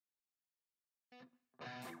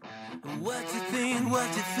What you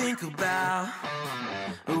think about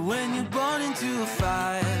when you're born into a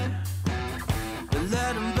fire?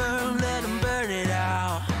 Let them burn it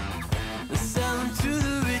out. Sell them to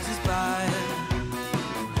the richest buyer.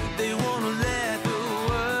 They wanna let the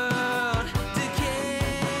world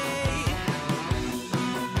decay.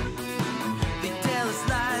 They tell us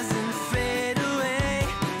lies and fade away,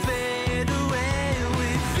 fade away.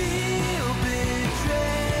 We feel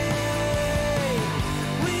betrayed.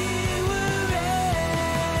 We were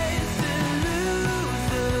raised to lose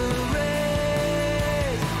the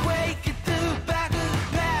race. Wake at the back of the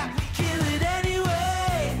pack, kill it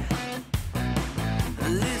anyway.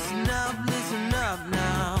 Listen up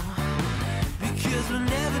now, because we're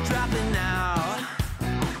never dropping out.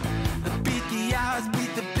 Beat the odds,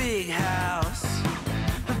 beat the big house.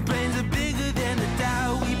 The brains are bigger than the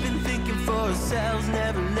doubt. We've been thinking for ourselves,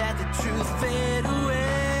 never let the truth fade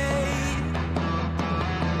away.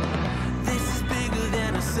 This is bigger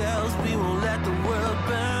than ourselves, we won't let the world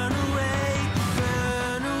burn away,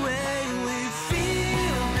 burn away. We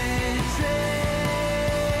feel betrayed.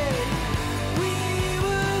 We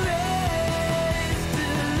were raised to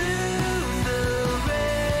lose the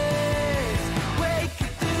race. Wake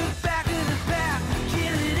at the back of the pack,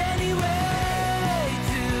 kill it anyway.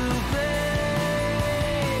 To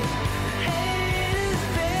blame, haters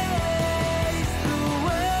face the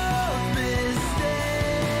world's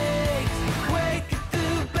mistakes. Wake at the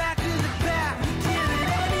back of the pack, kill it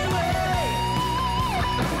anyway.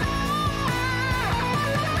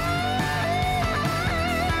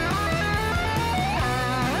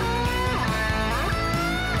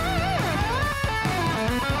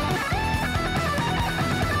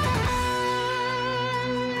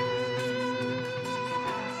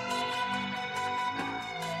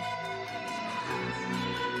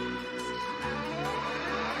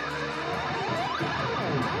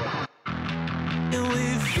 And we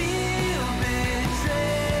feel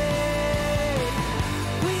betrayed.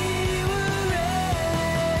 We were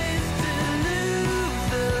raised to lose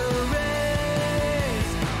the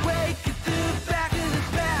race. Wake at the back of the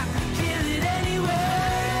pack, kill it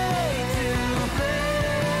anyway. To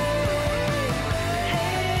blame,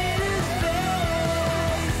 haters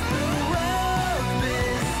face the world's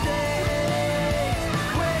mistakes.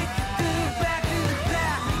 Wake at the back of the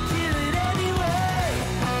pack, kill it anyway.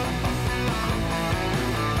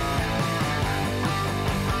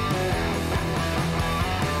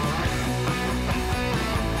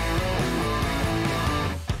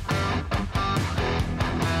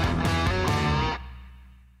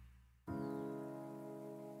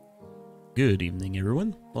 Good evening,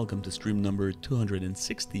 everyone. Welcome to stream number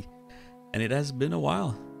 260. And it has been a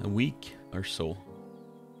while, a week or so.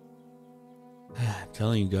 I'm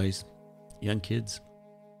telling you guys, young kids,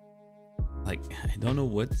 like, I don't know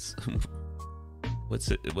what it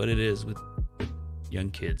is with young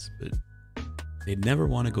kids, but they never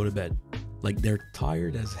want to go to bed. Like, they're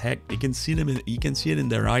tired as heck. You can see you can see it in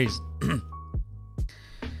their eyes.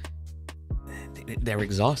 They're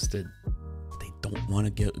exhausted. Don't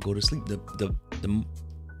want to go to sleep. The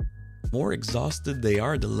more exhausted they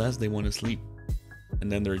are, the less they want to sleep,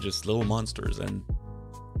 and then they're just little monsters and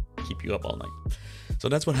keep you up all night. So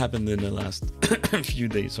that's what happened in the last few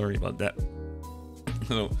days. Sorry about that.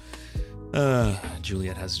 So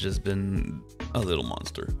Juliet has just been a little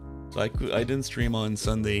monster. So I didn't stream on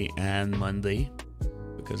Sunday and Monday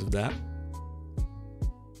because of that,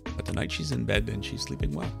 but tonight she's in bed and she's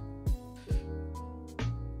sleeping well.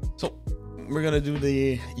 So we're gonna do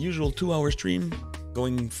the usual 2-hour stream,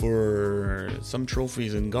 going for some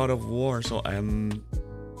trophies in God of War. So I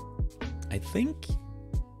think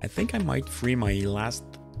I might free my last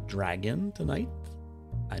dragon tonight.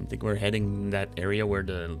 I think we're heading in that area where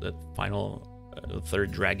the final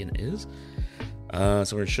third dragon is.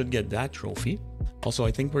 So we should get that trophy. Also,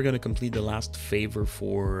 I think we're gonna complete the last favor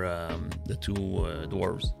for the two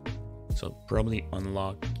dwarves. So probably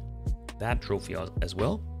unlock that trophy as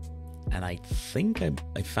well. And I think I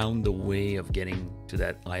found the way of getting to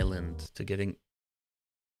that island, to getting...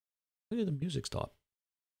 Look at the music stop.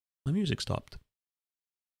 My music stopped.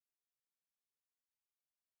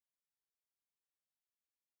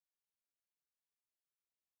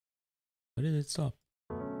 Why did it stop?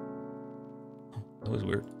 Oh, that was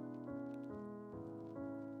weird.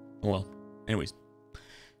 Oh well. Anyways.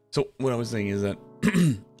 So what I was saying is that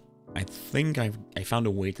I think I found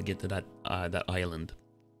a way to get to that island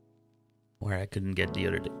where I couldn't get the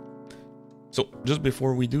other day. So just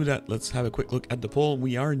before we do that, let's have a quick look at the poll.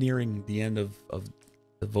 We are nearing the end of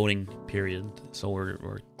the voting period, so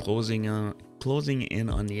we're closing in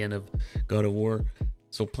on the end of God of War.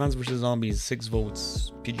 So Plants vs Zombies 6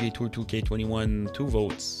 votes, PGA Tour 2K21 2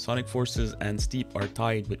 votes, Sonic Forces and Steep are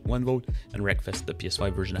tied with 1 vote, and Wreckfest, the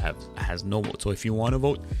PS5 version, has no vote. So if you want to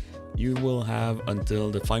vote, you will have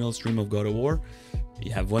until the final stream of God of War.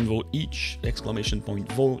 You have 1 vote each, exclamation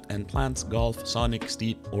point vote, and Plants, Golf, Sonic,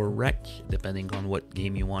 Steep, or Wreck, depending on what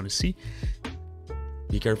game you want to see.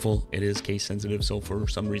 Be careful, it is case sensitive, so for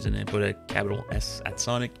some reason I put a capital S at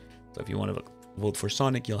Sonic. So if you want to vote for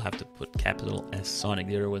Sonic, you'll have to put capital S Sonic.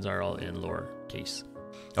 The other ones are all in lower case.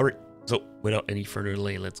 Alright, so without any further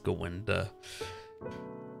delay, let's go and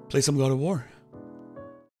play some God of War.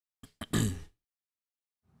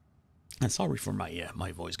 And sorry for my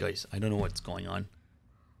my voice, guys. I don't know what's going on.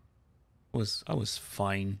 I was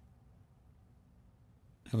fine.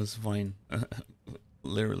 I was fine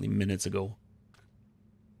literally minutes ago.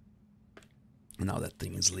 Now that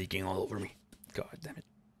thing is leaking all over me. God damn it.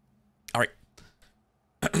 All right.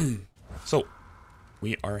 So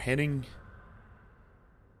we are heading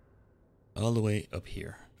all the way up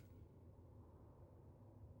here.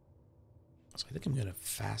 So I think I'm gonna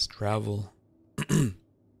fast travel.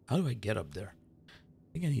 How do I get up there?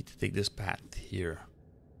 I think I need to take this path here.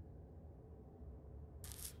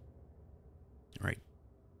 All right.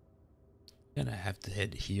 Then I have to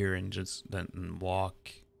head here and just then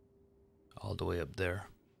walk all the way up there.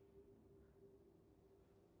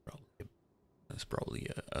 That's probably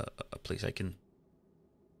a place I can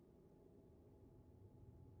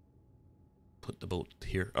put the boat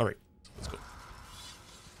here. All right, so let's go.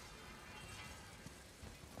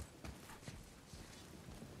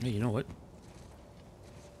 Hey, you know what?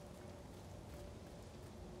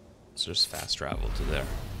 Let's just fast travel to there.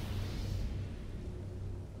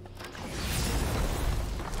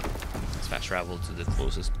 Let's fast travel to the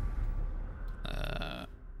closest.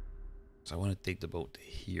 So I want to take the boat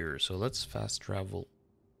here. So let's fast travel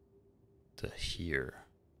to here.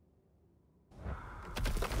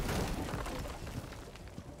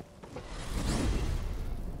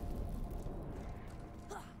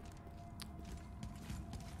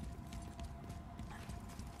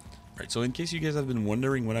 Alright, so in case you guys have been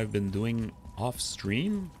wondering what I've been doing off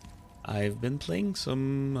stream, I've been playing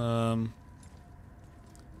some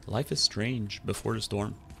Life is Strange Before the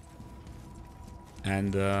Storm.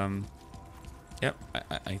 And yep,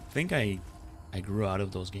 I think I grew out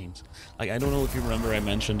of those games. Like, I don't know if you remember, I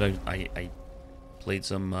mentioned I played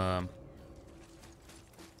some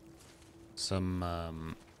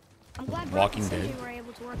Walking Dead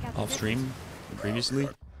off stream previously,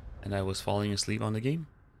 and I was falling asleep on the game.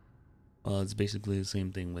 Well, it's basically the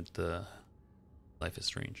same thing with Life is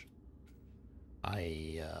Strange.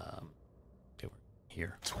 Okay, we're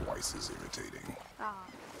here. Twice as irritating.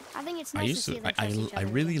 I think it's nice I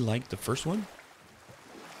really liked the first one,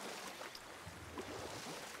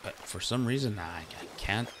 but for some reason I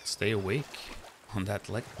can't stay awake on that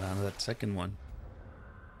second one.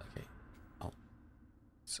 Okay, oh,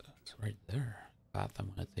 it's right there. Path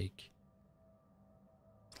I'm gonna take.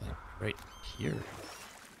 It's like right here.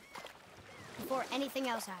 Before anything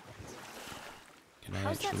else happens. Can I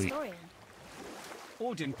How's that story end?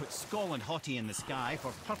 Odin put Scotland Haughty in the sky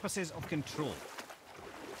for purposes of control.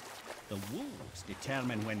 The wolves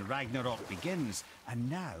determine when Ragnarok begins, and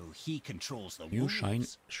now he controls the New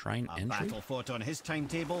wolves. shrine A entry? battle fought on his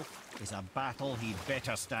timetable is a battle he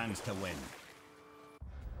better stands to win.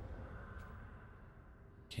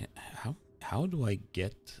 How do I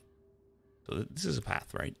get... So this is a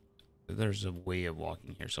path, right? There's a way of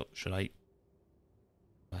walking here. So should I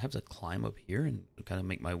have to climb up here and kind of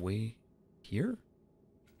make my way here?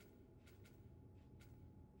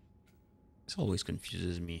 This always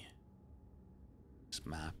confuses me. This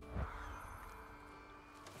map.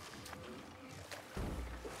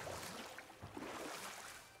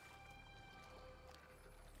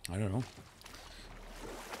 I don't know.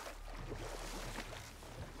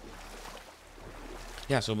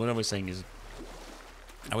 Yeah, so what I was saying is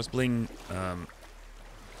I was playing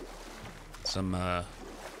some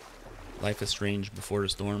Life is Strange Before the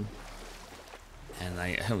Storm, and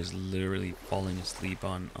I was literally falling asleep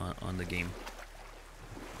on the game.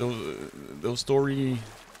 Those story...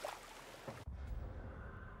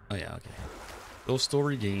 Oh yeah, okay. Those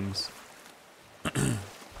story games...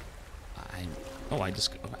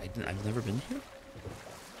 I've never been here?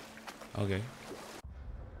 Okay.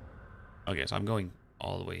 Okay, so I'm going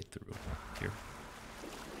all the way through here.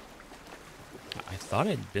 I thought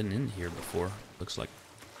I'd been in here before. Looks like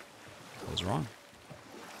I was wrong.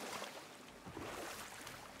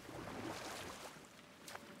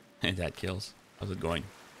 And that kills. How's it going?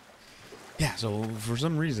 Yeah, so for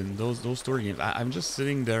some reason, those story games, I'm just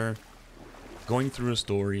sitting there going through a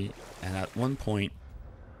story, and at one point,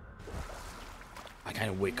 I kind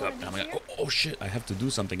of wake up and I'm like, oh shit, I have to do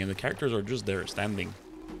something, and the characters are just there standing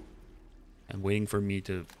and waiting for me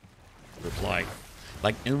to reply.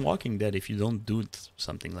 Like in Walking Dead, if you don't do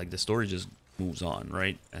something, like the story just moves on,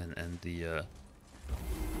 right? And the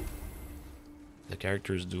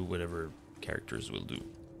characters do whatever characters will do.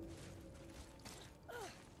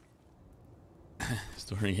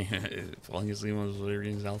 Story falling asleep on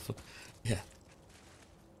Valerian's alpha. Yeah.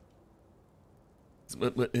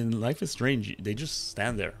 But in Life is Strange, they just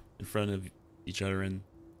stand there in front of each other and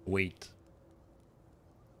wait.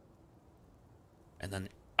 And then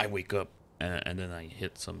I wake up and then I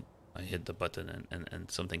hit the button and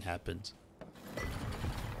something happens.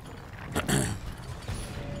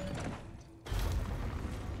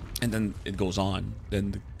 And then it goes on.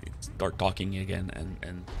 Then they start talking again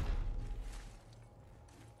and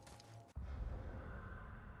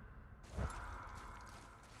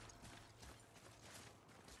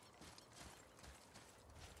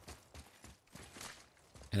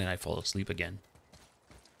then I fall asleep again.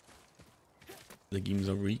 The games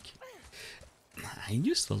are weak. I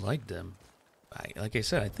used to like them. Like I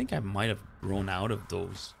said, I think I might have grown out of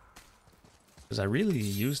those. Because I really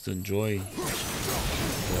used to enjoy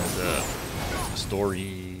the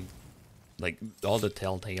story, like all the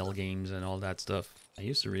Telltale games and all that stuff. I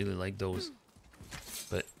used to really like those.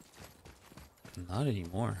 But not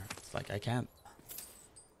anymore. It's like I can't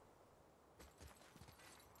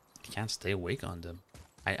stay awake on them.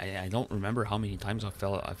 I don't remember how many times I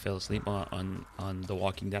fell asleep on The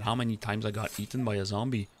Walking Dead. How many times I got eaten by a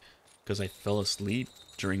zombie because I fell asleep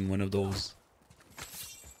during one of those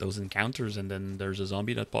encounters, and then there's a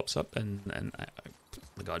zombie that pops up and I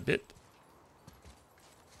got bit.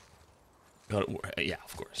 Yeah,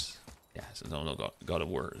 of course. Yeah, so no, God of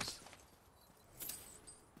War is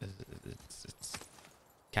it's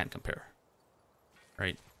can't compare,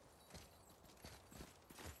 right?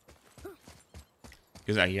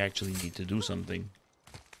 Because I actually need to do something.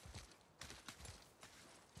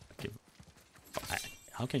 Okay.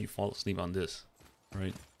 How can you fall asleep on this?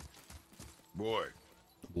 Right? Boy.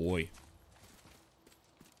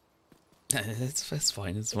 It's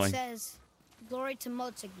fine, it's fine. It says, "Glory to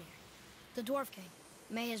Motsignir, the Dwarf King.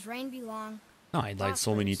 May his reign be long." No, I died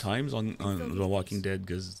so many times on The Walking Dead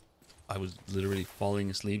because I was literally falling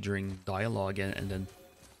asleep during dialogue, and then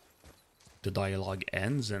the dialogue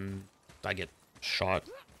ends and I get shot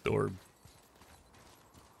or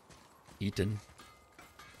eaten.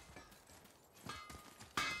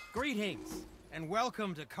 Greetings and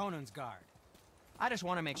welcome to Conan's Guard. I just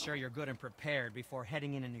want to make sure you're good and prepared before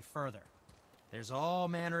heading in any further. There's all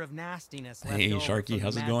manner of nastiness left Hey over Sharky, from the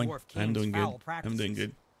how's it Mad going? Dwarf I'm King's doing foul good. practices. I'm doing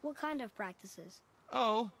good. What kind of practices?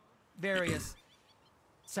 Oh, various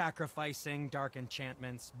sacrificing, dark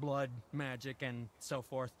enchantments, blood, magic, and so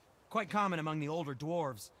forth. Quite common among the older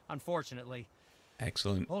dwarves, unfortunately.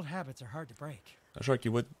 Excellent. Old habits are hard to break. Sharky,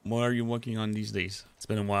 what are you working on these days? It's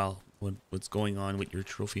been a while. What's going on with your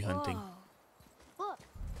trophy hunting? Whoa. Look,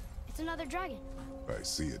 it's another dragon. I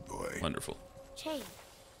see it, boy. Wonderful. Jade,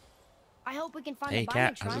 I hope we can find Hey the binding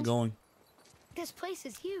cat, how's it shrines. going? This place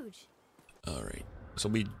is huge. All right. So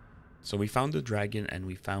we found the dragon and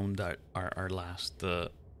we found our last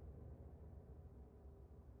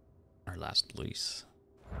place.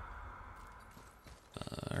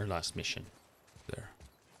 Our last mission there.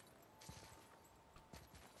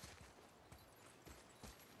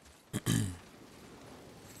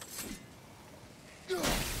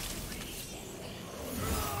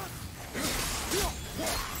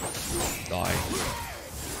 Die.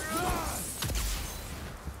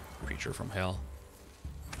 Creature from hell.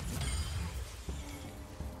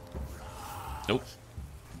 Nope.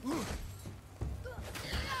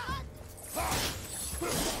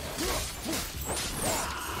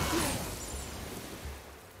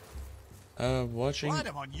 Watching Right,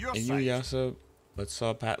 I'm on your Inuyasha, but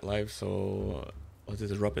saw Pat live, so wanted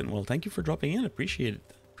to drop in. Well, thank you for dropping in. Appreciate it.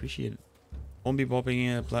 Appreciate it. Won't be popping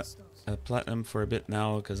in a platinum for a bit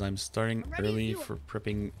now because I'm starting early for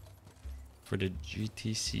prepping for the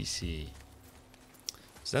GTCC.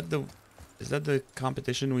 Is that the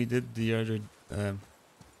competition we did the other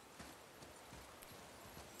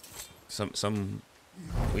some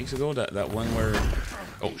weeks ago? That one where,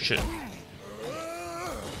 oh shit.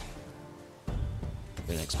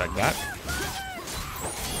 Didn't expect that.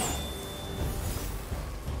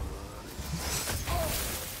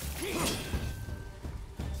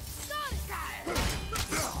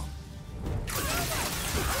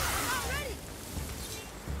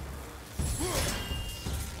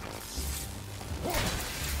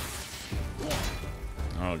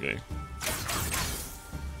 Okay.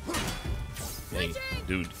 Hey,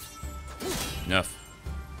 dude. Enough.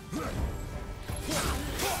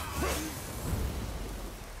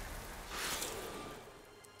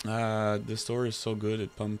 The store is so good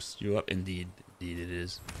it pumps you up. Indeed, indeed it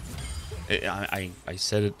is. I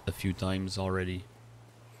said it a few times already.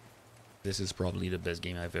 This is probably the best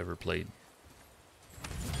game I've ever played.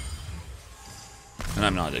 And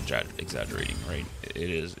I'm not exaggerating, right? It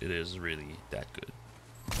is really that good.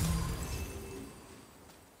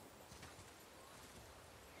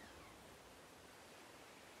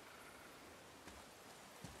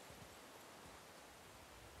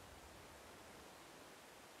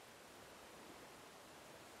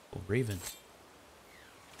 Oh, Raven.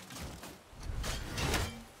 Let's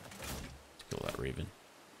kill that Raven.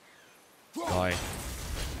 Die.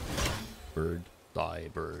 Bird. Die,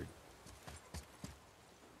 bird.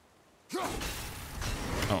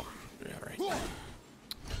 Oh, yeah, right.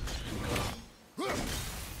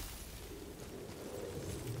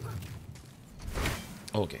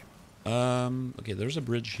 Okay. Okay, there's a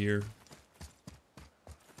bridge here.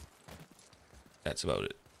 That's about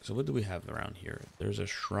it. So what do we have around here? There's a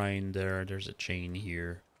shrine there. There's a chain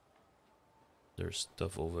here. There's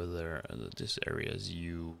stuff over there. This area is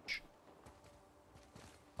huge.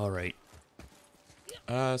 Alright.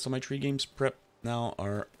 So my 3 games prep now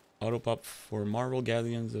are Autopop for Marvel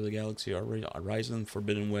Guardians of the Galaxy, Horizon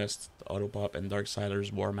Forbidden West, Autopop, and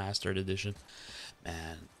Darksiders War Mastered Edition.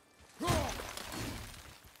 Man.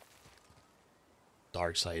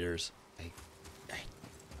 Darksiders. I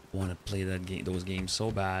want to play those games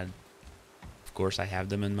so bad. Of course, I have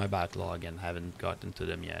them in my backlog and haven't gotten to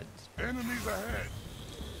them yet. Enemies ahead.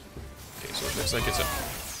 Okay, so it looks like it's a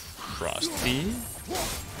Frosty.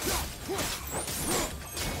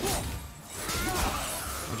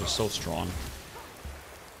 Which is so strong.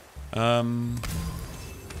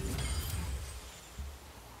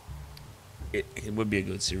 It would be a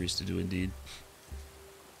good series to do indeed.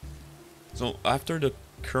 So after the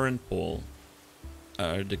current poll,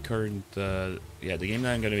 the game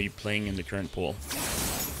that I'm gonna be playing in the current poll,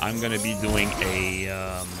 I'm gonna be doing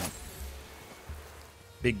a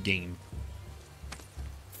big game.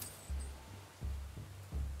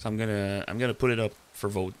 So I'm gonna put it up for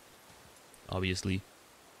vote, obviously.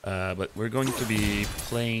 But we're going to be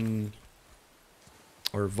playing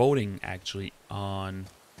or voting actually on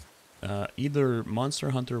either Monster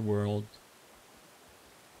Hunter World,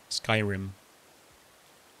 Skyrim,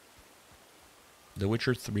 The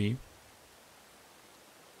Witcher 3.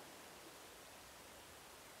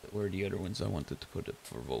 Where are the other ones I wanted to put up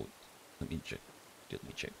for vote? Let me check. Let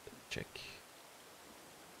me check.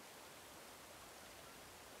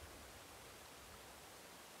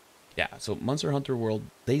 Yeah, so Monster Hunter World,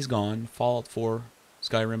 Days Gone, Fallout 4,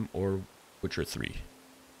 Skyrim, or Witcher 3.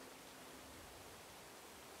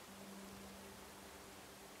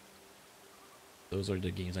 Those are the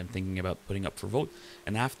games I'm thinking about putting up for vote.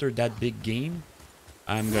 And after that big game,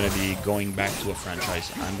 I'm gonna be going back to a franchise.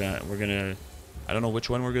 I don't know which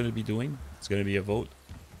one we're gonna be doing. It's gonna be a vote,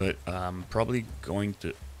 but probably going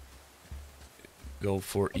to go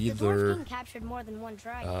for If either. the Dwarf King captured more than one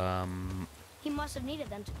dragon, he must have needed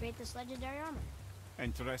them to create this legendary armor.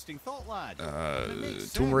 Interesting thought, lad. It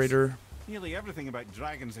makes Tomb sense. Raider, Nearly everything about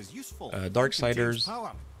dragons is useful. Darksiders.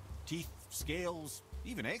 Power, teeth, scales,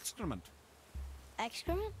 even excrement.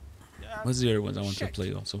 Excrement? What's the other ones I want to Shit.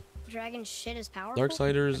 play also? Dragon shit is powerful?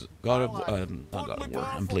 Darksiders, God of not God of War.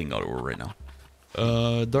 I'm playing God of War right now.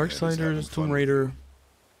 Darksiders, Tomb Raider,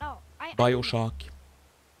 Oh, I BioShock.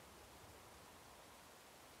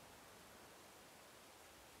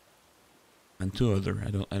 And 2 other.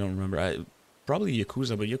 I don't remember. Probably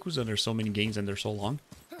Yakuza, but Yakuza there's so many games and they're so long.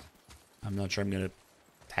 I'm not sure I'm gonna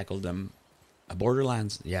tackle them.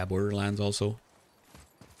 Borderlands, yeah, Borderlands also.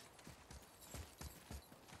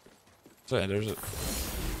 So yeah, there's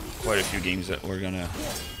quite a few games that we're gonna.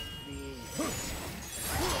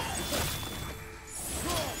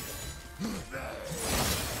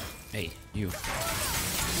 Hey, you.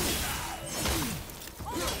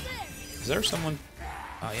 Is there someone?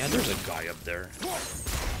 Oh yeah, there's a guy up there.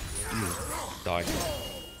 You die.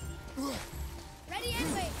 Ready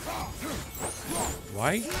anyway.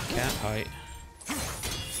 Why can't I?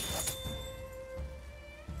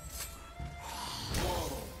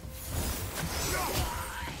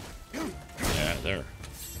 Yeah, there.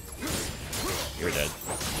 You're dead.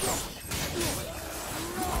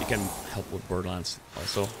 You can help with Borderlands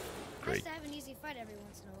also. Great. Nice to have an easy fight every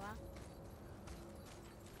once in a while.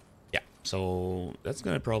 Yeah, so that's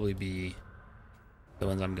gonna probably be the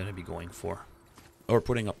ones I'm gonna be going for, or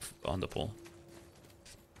putting up on the poll.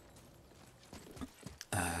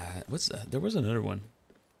 What's that? There was another one,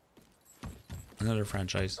 another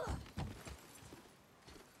franchise.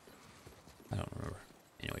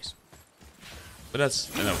 But that's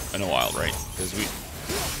in a while, right? Because we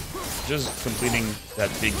just completing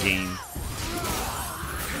that big game.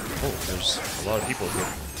 Oh, there's a lot of people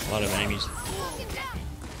here. A lot of enemies.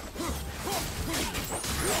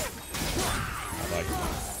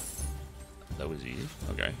 That was easy.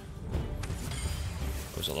 Okay.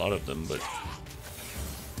 There's a lot of them, but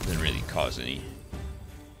didn't really cause any.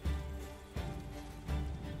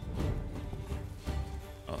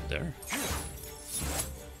 Oh, there.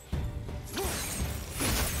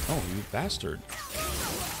 Oh, you bastard.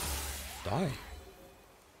 Die.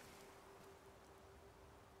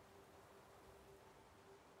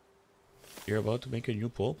 You're about to make a new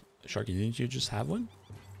pulp? Sharky, didn't you just have one?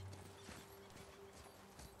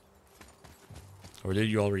 Or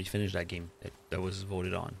did you already finish that game that was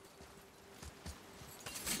voted on?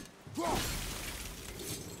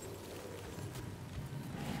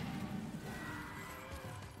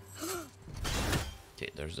 Okay,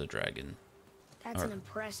 there's the dragon. That's an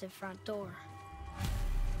impressive front door.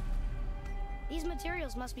 These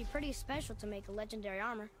materials must be pretty special to make a legendary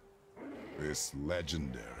armor. This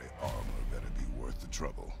legendary armor better be worth the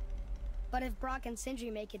trouble. But if Brock and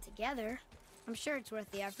Sindri make it together, I'm sure it's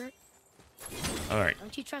worth the effort. Alright.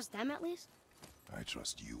 Don't you trust them at least? I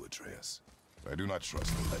trust you, Atreus. I do not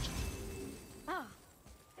trust the legend. Ah.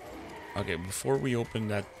 Okay, before we open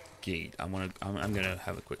that gate, I'm gonna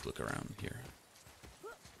have a quick look around here.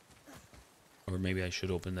 Or maybe I should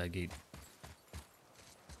open that gate.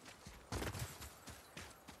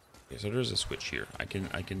 Okay, so there's a switch here. I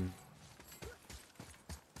can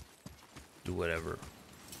do whatever.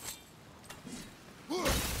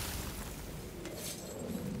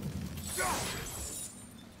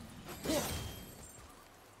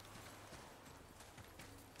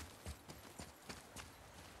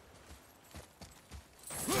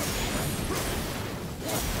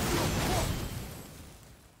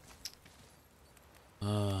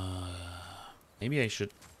 Maybe I should.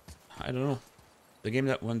 I don't know. The game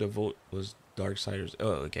that won the vote was Darksiders.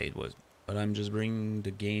 Oh, okay, it was. But I'm just bringing the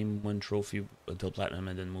game one trophy until platinum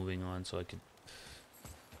and then moving on so I could.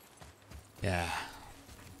 Yeah.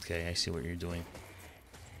 Okay, I see what you're doing.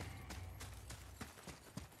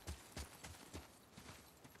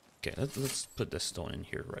 Okay, let's put this stone in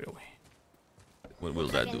here right away. What will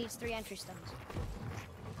that do? Needs 3 entry stones.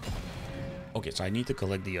 Okay, so I need to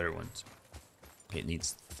collect the other ones. Okay, it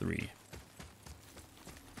needs 3.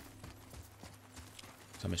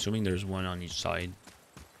 So I'm assuming there's one on each side.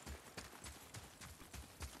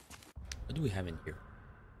 What do we have in here?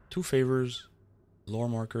 2 favors, lore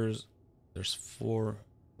markers. There's 4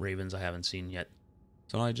 ravens I haven't seen yet.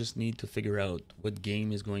 So now I just need to figure out what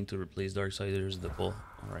game is going to replace Darksiders, the pull.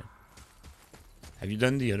 Alright. Have you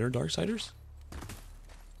done the other Darksiders?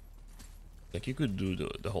 Like you could do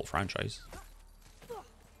the whole franchise.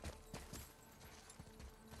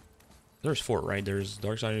 There's 4, right? There's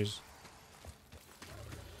Darksiders.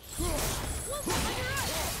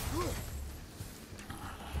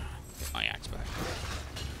 Get my axe back.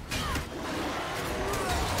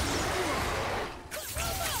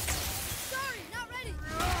 Sorry, not ready.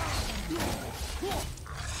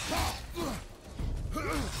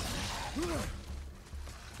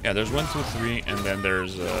 Yeah, there's 1, 2, 3, and then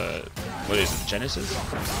there's what is it? Genesis?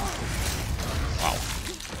 Wow.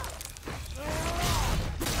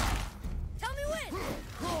 Tell me when.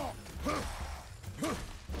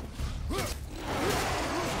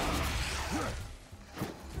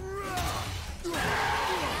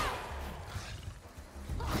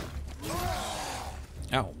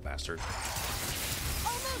 Ow, bastard.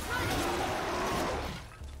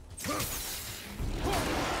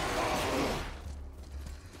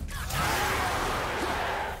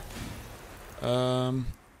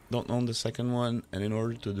 Don't own the second one, and in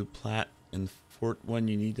order to do plat in the 4th one,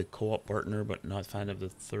 you need a co-op partner, but not fan of the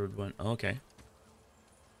 3rd one. Okay.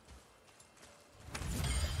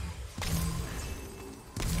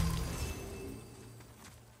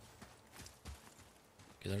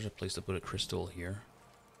 Okay, there's a place to put a crystal here.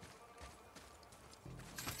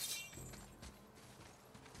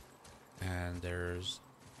 And there's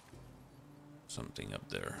something up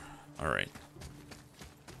there. Alright.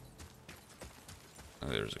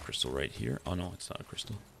 There's a crystal right here. Oh no, it's not a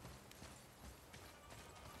crystal.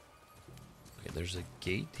 Okay, there's a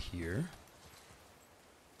gate here.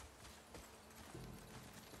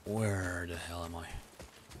 Where the hell am I?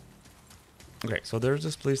 Okay, so there's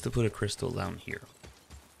this place to put a crystal down here.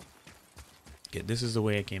 Okay, this is the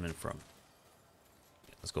way I came in from.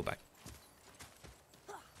 Okay, let's go back.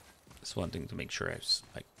 Just wanting to make sure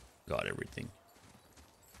I got everything.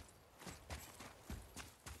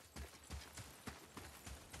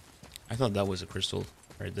 I thought that was a crystal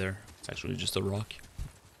right there. It's actually just a rock.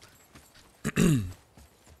 What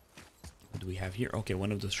do we have here? Okay,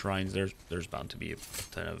 one of the shrines. There's bound to be a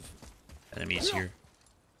ton of enemies here.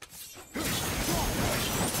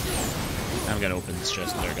 I'm gonna open this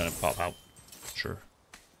chest and they're gonna pop out. Sure.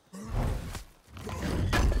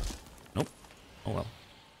 Nope. Oh well.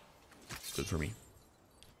 Good for me.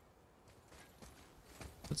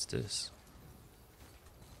 What's this?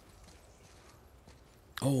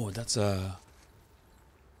 Oh, that's a...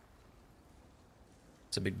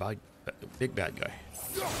 It's a big bad guy.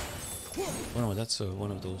 Oh no, that's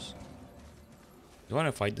one of those. Do I want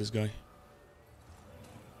to fight this guy?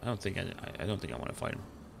 I don't think I don't think I want to fight him.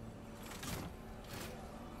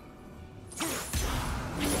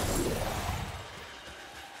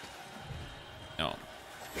 No.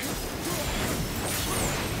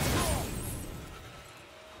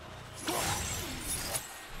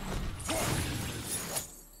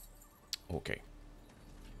 Okay.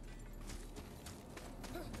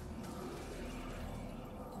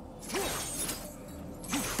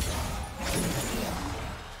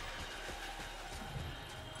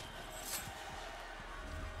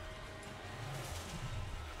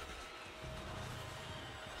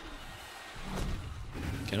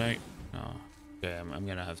 Can I? No. Okay, I'm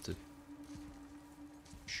gonna have to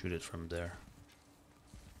shoot it from there.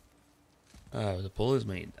 The pull is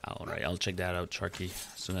made. Alright, I'll check that out, Sharky, as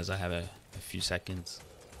soon as I have a few seconds.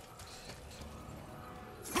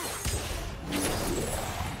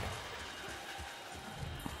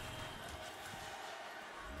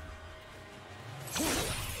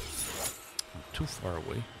 I'm too far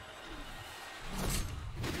away.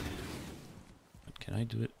 Can I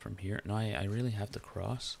do it from here? No, I really have to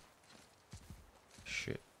cross.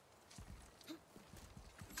 Shit.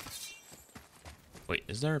 Wait,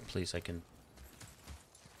 is there a place I can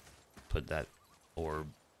put that orb?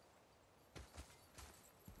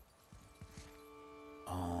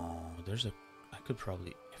 Oh, there's a... I could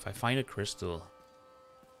probably... If I find a crystal...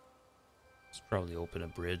 Let's probably open a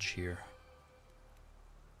bridge here.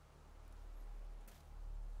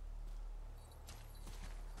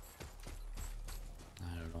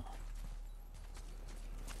 I don't know.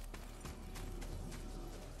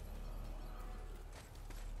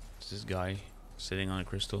 Is this guy sitting on a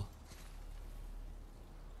crystal?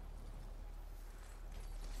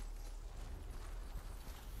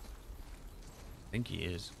 I think he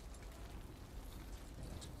is.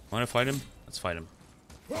 Want to fight him? Let's fight him.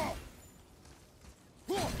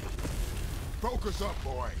 Focus up,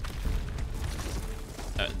 boy.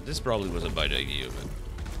 This probably was a bad idea, but...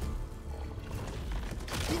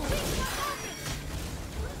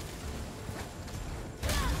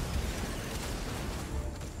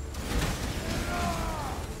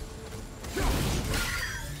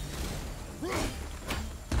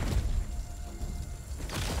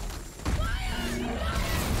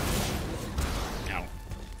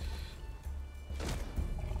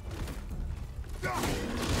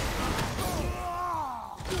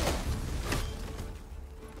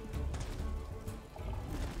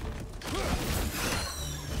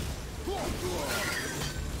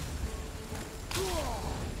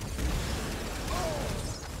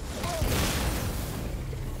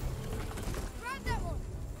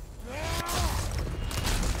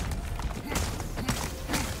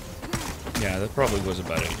 Yeah, that probably was a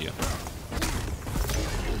bad idea.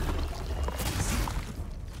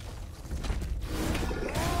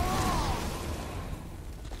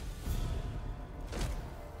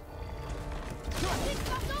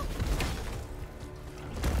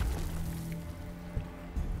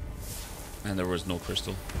 And there was no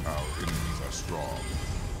crystal. Our enemies are strong.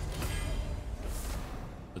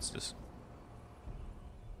 What's this?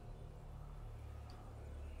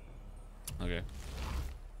 Okay.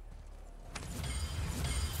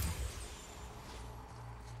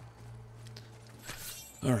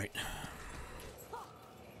 All right.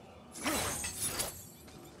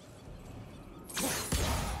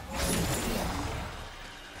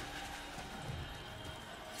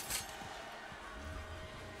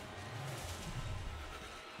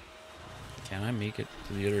 Can I make it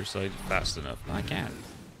to the other side fast enough? No, I can't.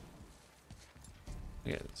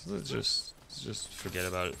 Yeah, so let's just forget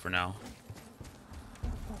about it for now.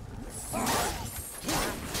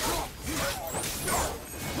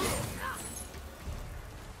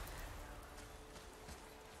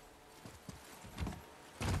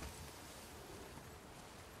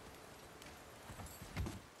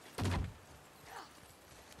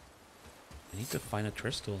 I need to find a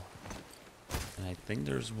crystal. And I think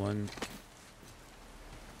there's one.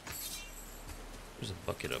 There's a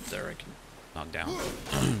bucket up there I can knock down.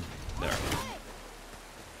 There.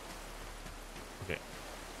 Okay.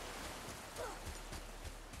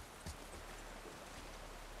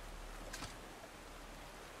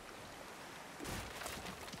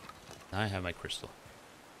 Now I have my crystal.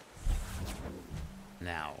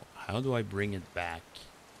 Now, how do I bring it back?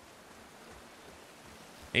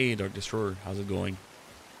 Hey, Dark Destroyer, how's it going?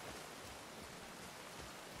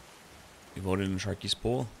 You voted in Sharky's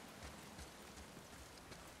poll?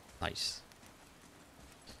 Nice.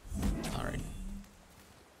 Alright.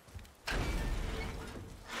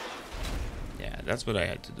 Yeah, that's what I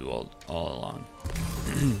had to do all along.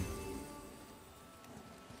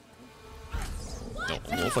 No,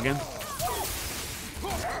 wolf again?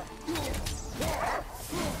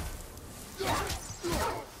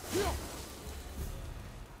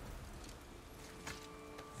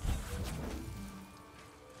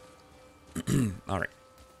 Alright.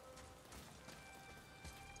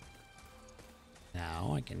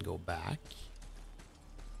 Now I can go back.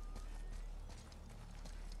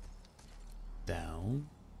 Down.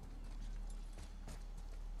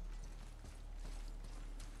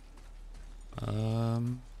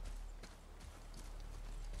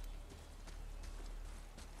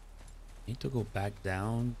 Need to go back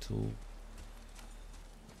down to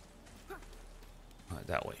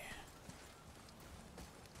that way.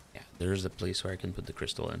 Yeah, there's the place where I can put the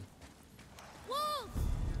crystal in.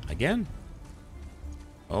 Again?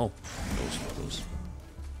 Oh, those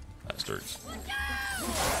bastards.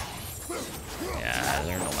 Yeah,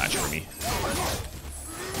 they're no match for me.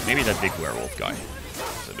 Maybe that big werewolf guy.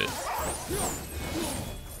 That's a bit.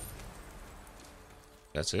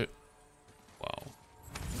 That's it? Wow.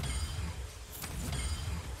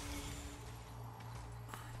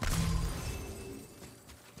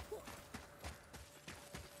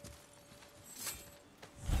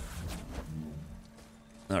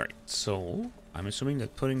 Alright, so I'm assuming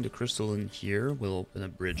that putting the crystal in here will open a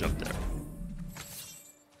bridge up there.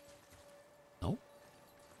 No?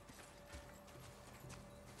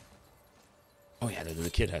 Oh yeah, the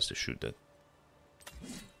kid has to shoot that.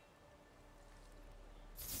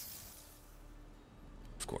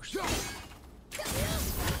 Of course.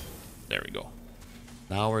 There we go.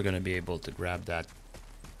 Now we're gonna be able to grab that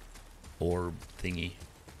orb thingy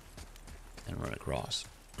and run across.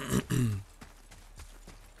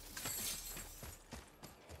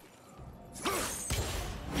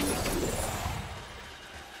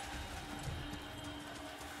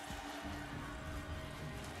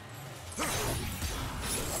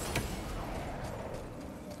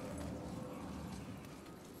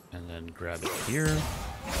 And then grab it here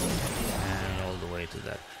and all the way to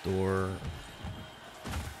that door.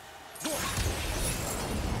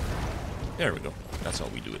 There we go. That's how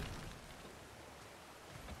we do it.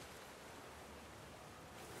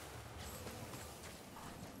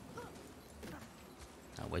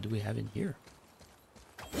 Now, what do we have in here?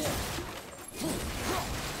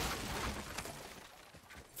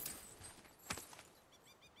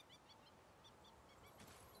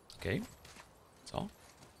 Okay, that's all.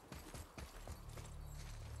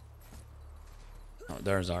 Oh,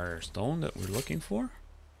 there's our stone that we're looking for.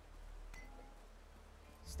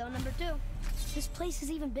 Stone number 2. This place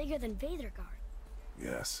is even bigger than Vadergard.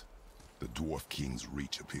 Yes. The Dwarf King's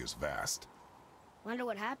reach appears vast. Wonder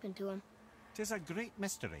what happened to him. 'Tis a great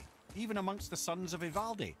mystery, even amongst the sons of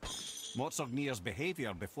Ivaldi. Motsognir's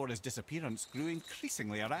behaviour before his disappearance grew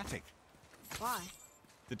increasingly erratic. Why?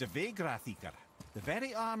 The Devegrathikar, the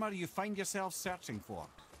very armour you find yourself searching for.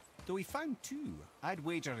 Though he found 2, I'd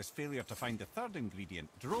wager his failure to find the 3rd ingredient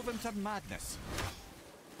drove him to madness.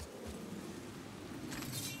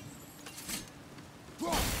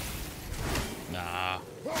 Nah.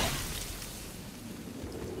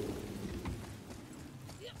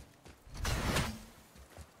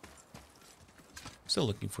 Still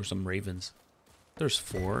looking for some ravens. There's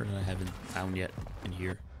 4 that I haven't found yet in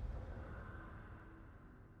here.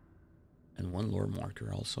 And 1 lore marker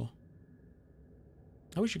also.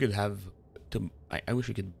 I wish you could have I wish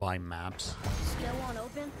you could buy maps. Still won't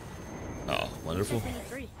open? Oh, wonderful.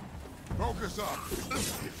 53. Focus up!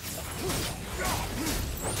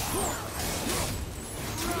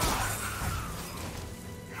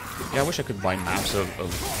 Yeah, I wish I could buy maps of the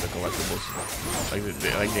collectibles.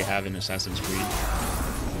 Like they have in Assassin's Creed.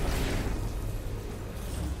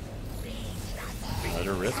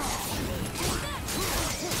 Another rift.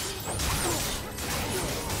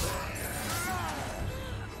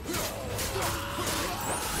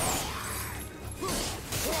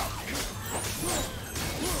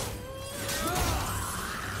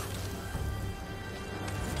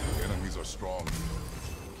 Enemies are strong.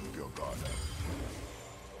 Keep your guard up.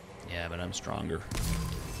 Yeah, but I'm stronger.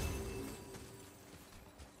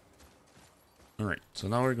 Alright, so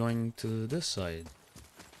now we're going to this side.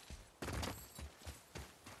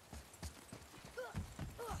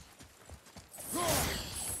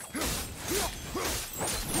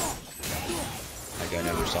 That guy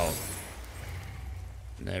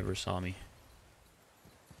never saw me.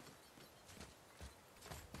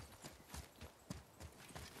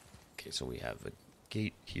 Okay, so we have a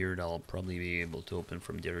gate here that I'll probably be able to open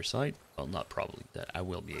from the other side. Well, not probably, that I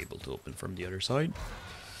will be able to open from the other side.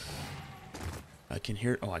 I can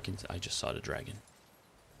hear, oh, I just saw the dragon.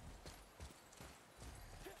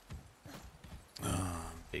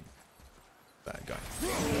 Big bad guy.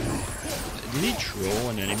 Did he throw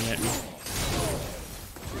an enemy at me?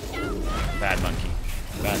 Bad monkey.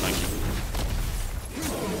 Bad monkey.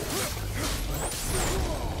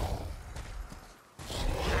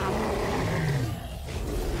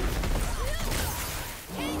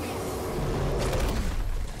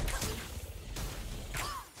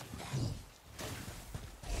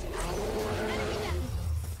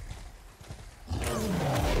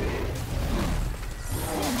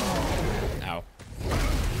 Ow.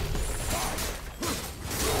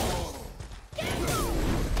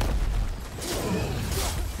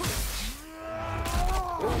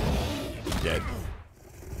 Dead.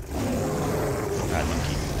 Bad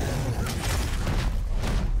monkey.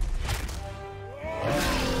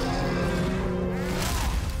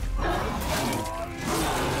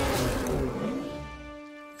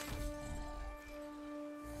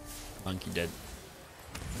 Monkey dead.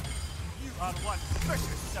 You are one vicious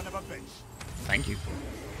son of a bitch. Thank you.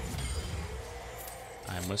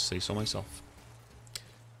 I must say so myself.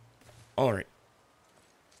 Alright.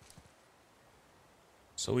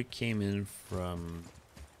 So we came in from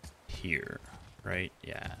here, right?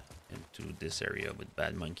 Yeah, into this area with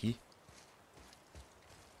Bad Monkey.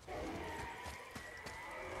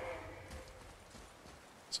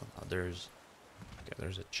 So now there's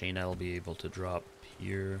a chain I'll be able to drop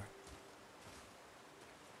here.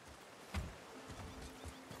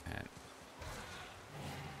 And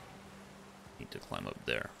need to climb up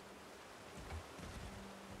there.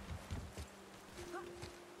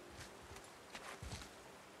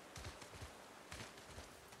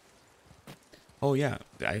 Oh yeah,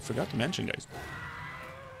 I forgot to mention, guys.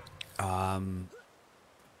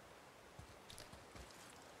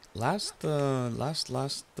 Last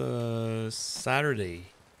Saturday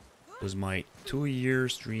was my 2-year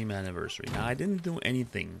stream anniversary. Now I didn't do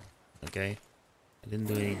anything, okay? I didn't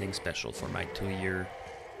do anything special for my 2-year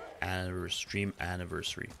stream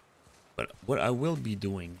anniversary. But what I will be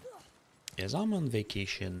doing is I'm on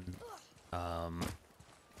vacation the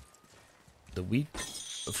week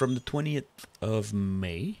from the 20th of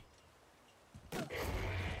May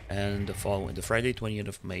and the Friday 20th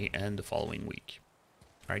of May and the following week.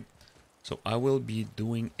 Right? So I will be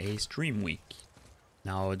doing a stream week.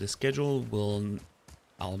 Now the schedule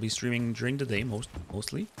I'll be streaming during the day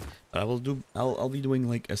mostly, but I'll be doing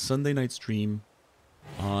like a Sunday night stream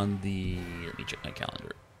on the, let me check my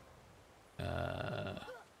calendar.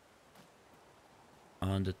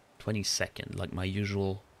 On the 22nd, like my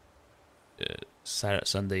usual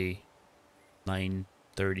Sunday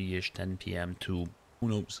 9:30ish, 10 p.m. to, who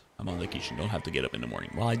knows, I'm on vacation, don't have to get up in the morning.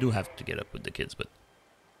 Well, I do have to get up with the kids, but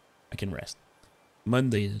I can rest.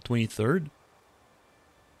 Monday the 23rd,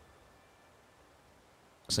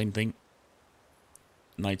 same thing,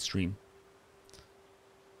 night stream.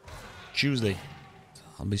 Tuesday,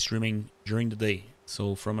 I'll be streaming during the day,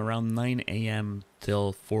 so from around 9 a.m.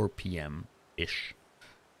 till 4 p.m. ish.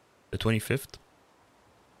 The 25th,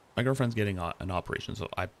 my girlfriend's getting an operation, so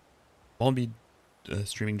I won't be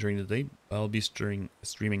streaming during the day. I'll be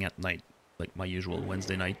streaming at night, like my usual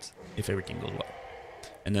Wednesday night, if everything goes well.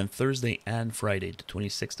 And then Thursday and Friday, the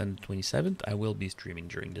 26th and the 27th, I will be streaming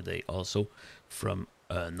during the day also from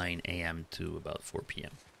 9 a.m. to about 4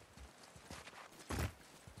 p.m.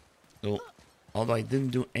 So, although I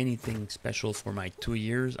didn't do anything special for my 2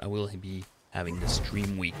 years, I will be having the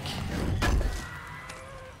stream week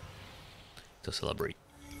to celebrate.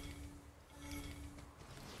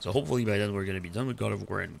 So hopefully by then we're going to be done with God of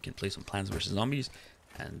War and we can play some Plants vs. Zombies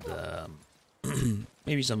and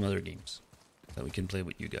maybe some other games that we can play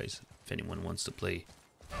with you guys if anyone wants to play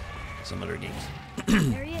some other games.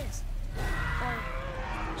 There he is.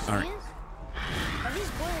 Or Alright. she is? Are these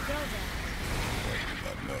boy or girl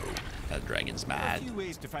dragons? That dragon's There are a mad. few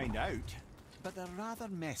ways to find out, but they're rather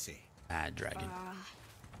messy. Mad dragon.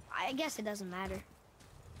 I guess it doesn't matter.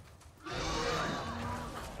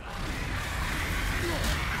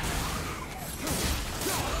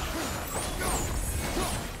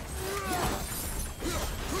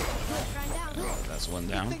 That's one I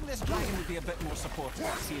down. think this dragon would be a bit more supportive,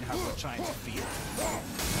 seeing how we're trying to feed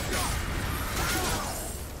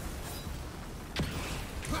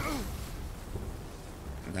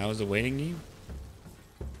And that was the waiting game?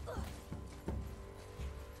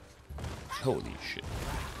 Holy shit.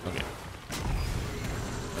 Okay.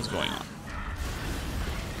 What's going on?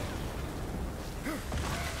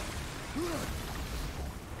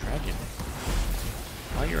 Dragon.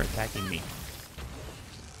 Why you're attacking me?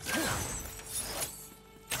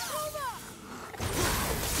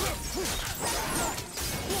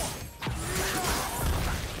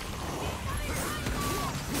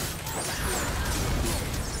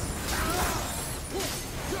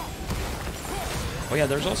 Oh yeah,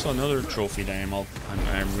 there's also another trophy that I'm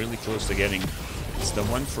really close to getting. It's the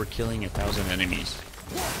one for killing 1,000 enemies.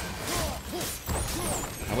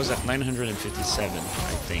 I was at 957, I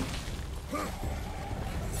think.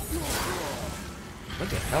 What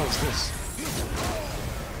the hell is this?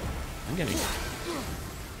 I'm getting...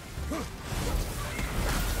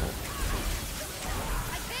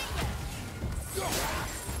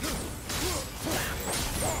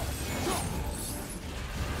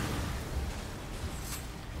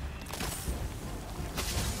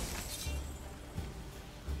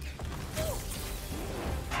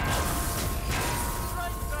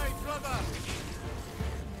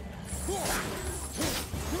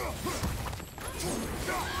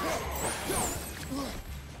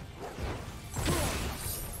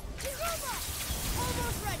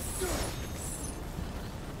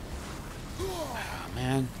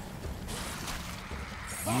 Man.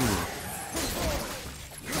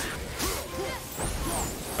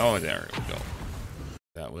 Oh, there we go.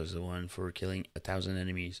 That was the one for killing 1,000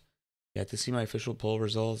 enemies. Yeah, to see my official poll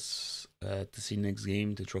results, to see next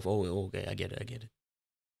game, to trophy. Oh, okay, I get it.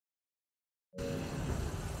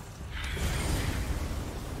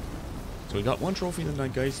 So we got one trophy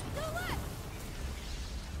tonight, guys.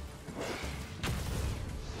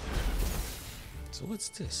 So what's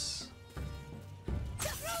this?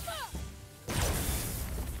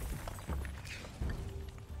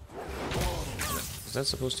 Is that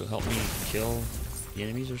supposed to help me kill the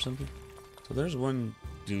enemies or something? So there's one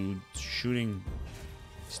dude shooting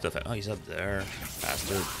stuff at... Oh, he's up there.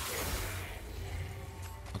 Bastard.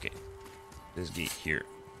 Okay. This gate here.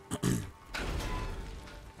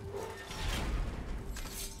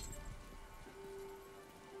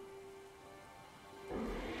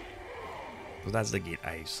 So that's the gate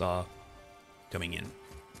I saw coming in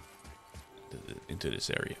into this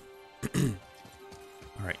area.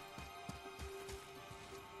 All right.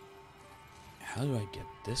 How do I get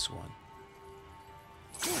this one?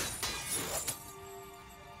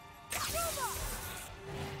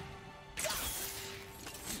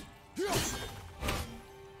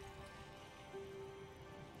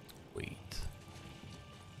 Wait.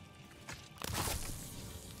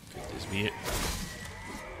 Could this be it?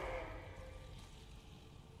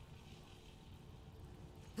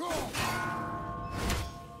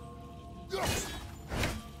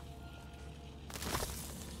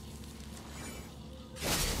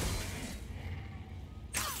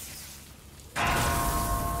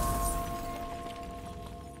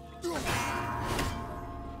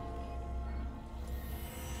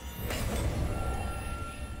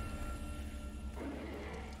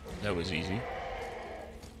 That was easy.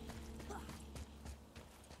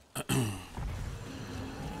 Is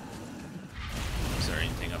there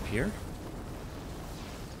anything up here?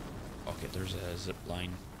 Okay, there's a zip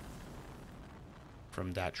line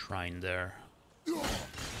from that shrine there. You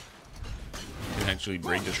can actually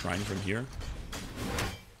break the shrine from here.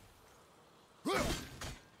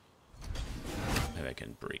 Maybe I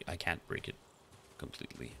can break. I can't break it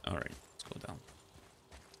completely. All right, let's go down.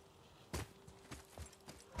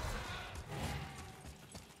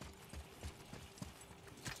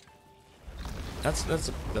 That's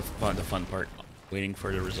the fun part. Waiting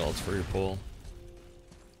for the results for your poll.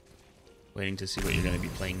 Waiting to see what you're gonna be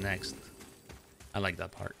playing next. I like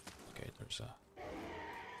that part. Okay, there's a...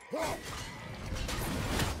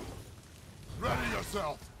 Ready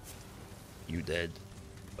yourself. You dead,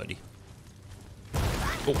 buddy.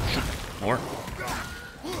 Oh shoot! More.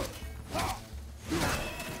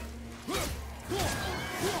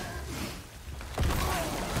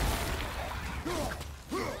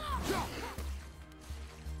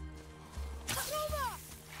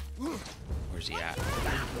 Where's he at?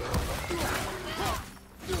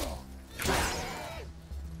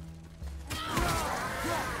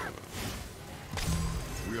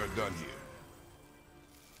 We are done here.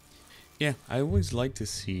 Yeah, I always like to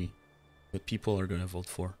see what people are gonna vote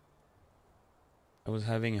for. I was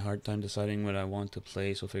having a hard time deciding what I want to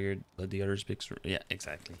play, so figured let the others pick. Yeah,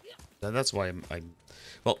 exactly. That's why I'm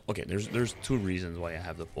well, okay. There's two reasons why I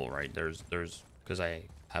have the poll, right? There's because I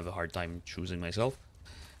have a hard time choosing myself,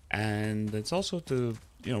 and it's also to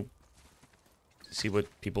see what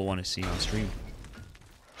people want to see on stream.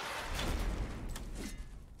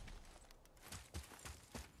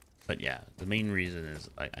 But yeah, the main reason is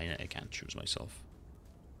I can't choose myself.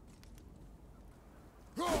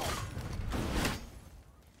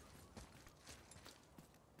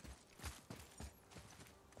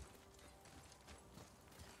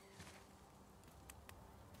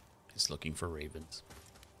 He's looking for ravens.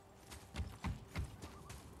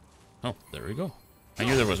 Oh, there we go. I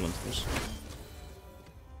knew there was one.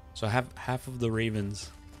 So I have half of the ravens.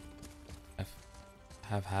 I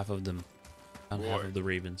have half of them. And half of the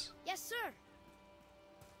ravens. Yes, sir.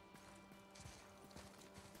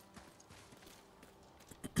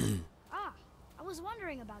 Ah, I was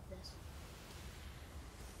wondering about this.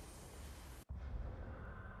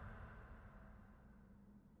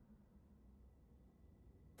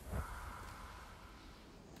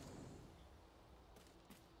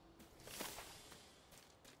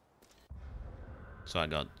 So I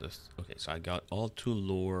got this. Okay, so I got all 2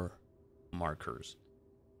 lore markers.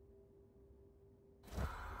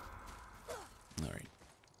 All right.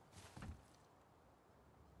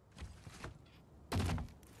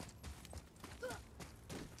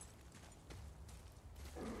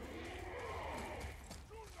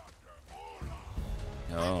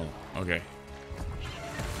 Oh, okay.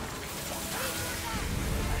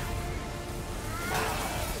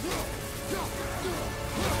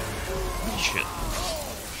 Shit.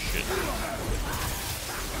 Shit.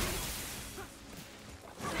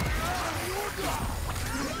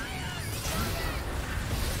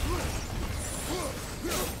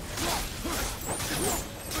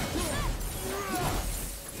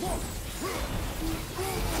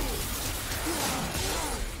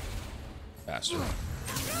 Faster.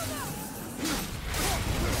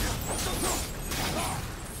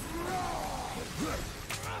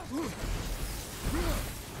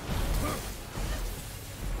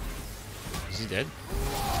 Is he dead?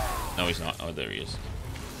 No, he's not. Oh, there he is.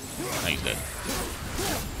 No, he's dead.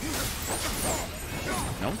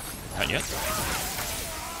 No? Not yet?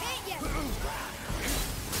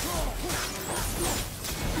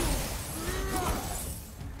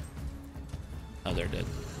 Oh, they're dead.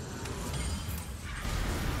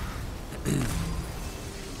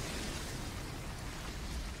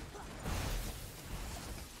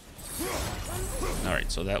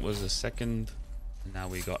 Alright, so that was the second. And now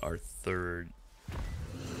we got our third.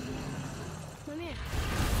 Come here.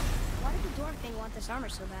 Why did the dwarf king want this armor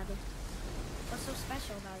so badly? What's so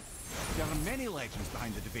special about it? There are many legends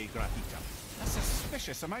behind the Debate Graffita. A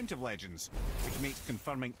suspicious amount of legends, which makes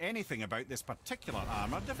confirming anything about this particular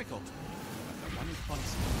armor difficult. But the one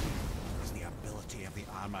constant is the ability of the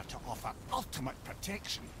armor to offer ultimate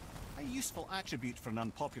protection. A useful attribute for an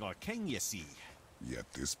unpopular king, you see. Yet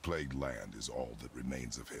this plagued land is all that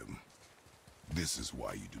remains of him. This is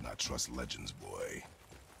why you do not trust legends, boy.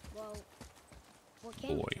 Well, what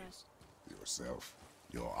can you trust? Yourself,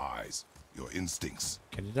 your eyes, your instincts.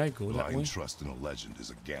 Did I go that way? Blind trust in a legend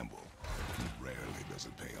is a gamble. Rarely does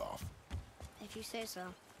it pay off. If you say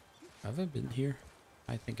so. Have I been here?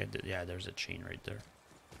 I think I did. Yeah, there's a chain right there.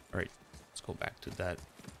 Alright, let's go back to that.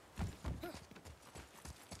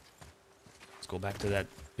 Let's go back to that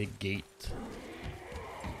big gate.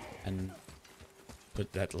 And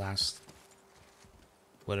put that last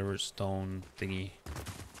whatever stone thingy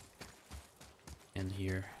in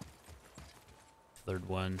here. Third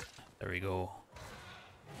one. There we go.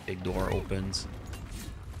 Big door opens.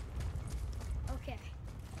 Okay.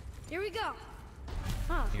 Here we go.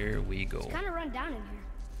 Huh. Here we go. It's kind of run down in here.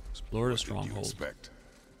 Explore the What did you stronghold. expect?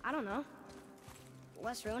 I don't know.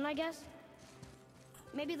 Less ruin, I guess?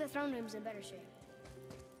 Maybe the throne room's in better shape.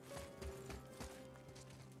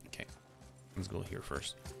 Okay. Let's go here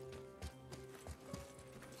first.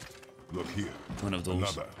 Look here. One of those.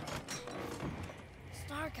 Another.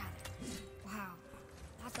 Starcutter. Wow.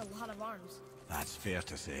 That's a lot of arms. That's fair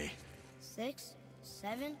to say. 6,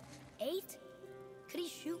 7, 8? Could he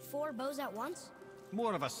shoot 4 bows at once?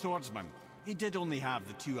 More of a swordsman. He did only have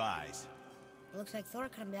the 2 eyes. It looks like Thor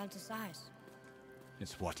cut him down to size.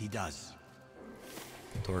 It's what he does.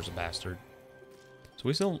 Thor's a bastard.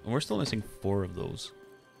 So we're still missing 4 of those.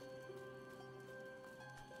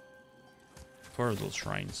 4 of those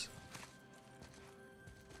shrines.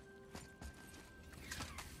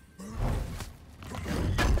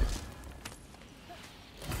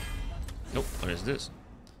 Nope, what is this?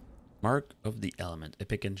 Mark of the Element.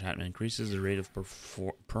 Epic enchantment increases the rate of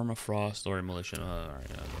permafrost or demolition. Alright,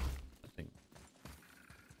 I think.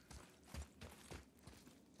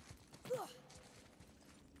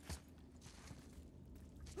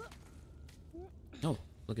 Oh,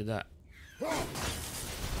 look at that.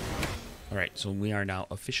 Alright, so we are now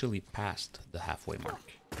officially past the halfway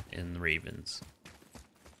mark in Ravens.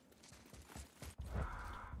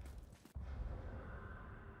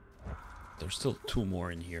 there's still 2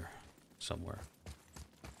 more in here somewhere.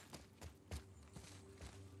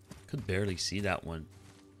 Could barely see that one.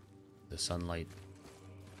 The sunlight.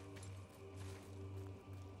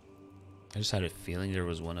 I just had a feeling there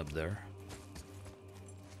was one up there.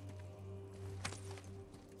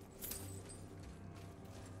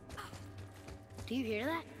 Do you hear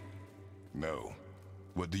that? No.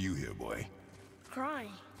 What do you hear, boy?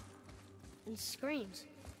 Crying. And screams.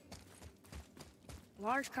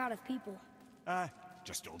 Large crowd of people.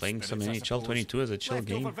 Just old Playing some spirits, I NHL 22 as a chill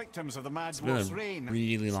Leftover game. victims of the Mad It's been Wolf's a reign.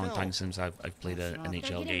 really long Still, time since I've played an They're NHL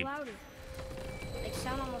getting game. louder. They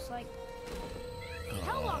sound almost like...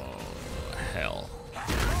 Hell, Hell.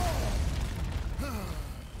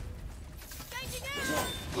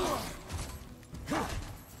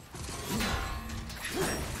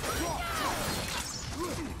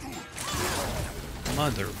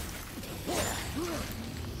 Mother.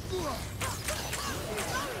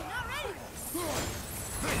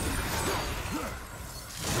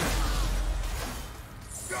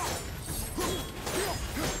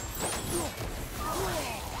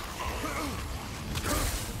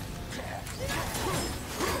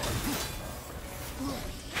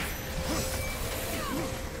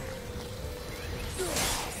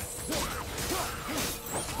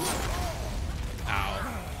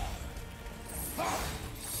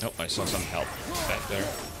 Oh, I saw some help back there.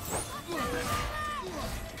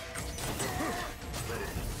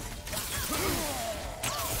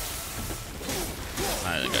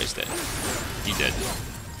 Ah, the guy's dead. He dead.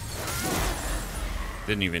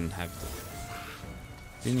 Didn't even have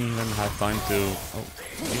time to. Oh,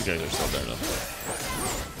 these guys are still there though.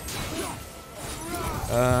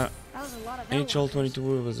 that was a lot of NHL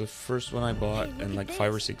 22 was the first one I bought in like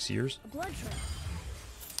 5 or 6 years. A blood trail.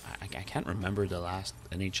 I can't remember the last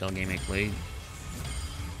NHL game I played.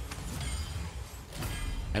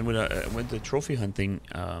 And with the trophy hunting,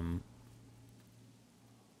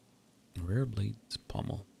 rare blades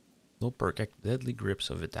pommel, low perk, deadly grips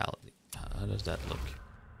of vitality. How does that look?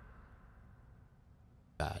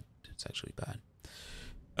 Bad. It's actually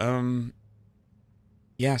bad.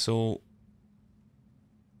 Yeah. So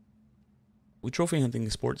with trophy hunting,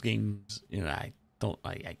 sports games, you know, I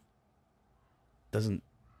doesn't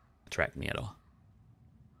attract me at all.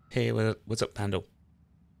 Hey, what's up, Pando?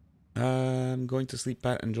 I'm going to sleep,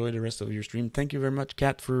 Pat. Enjoy the rest of your stream. Thank you very much,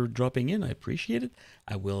 Kat, for dropping in. I appreciate it.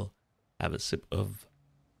 I will have a sip of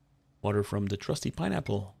water from the trusty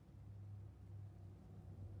pineapple.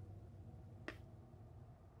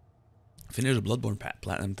 Finished Bloodborne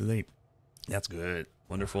Platinum today. That's good.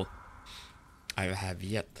 Wonderful. I have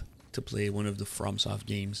yet to play one of the FromSoft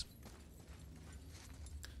games.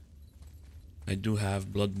 I do have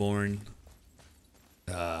Bloodborne,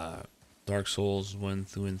 Dark Souls 1,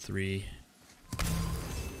 2, and 3,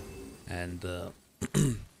 and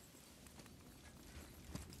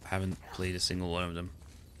haven't played a single one of them.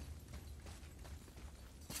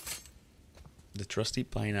 The trusty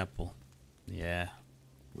pineapple, yeah,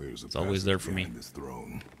 it's always there for me. This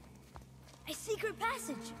throne. A secret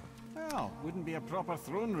passage. Well, wouldn't be a proper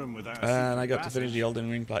throne room without a And I secret got to finish passage. the Elden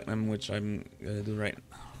Ring Platinum, which I'm gonna do right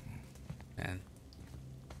now. And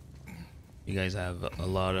you guys have a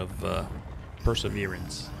lot of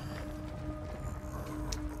perseverance.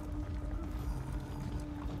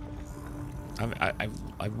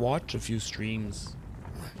 I've watched a few streams.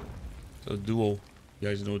 So Duo, you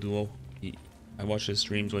guys know Duo. I watched his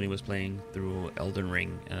streams when he was playing through Elden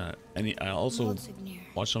Ring, and I also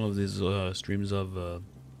watched some of his streams of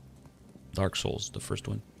Dark Souls, the first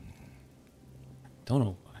one. Don't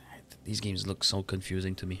know. These games look so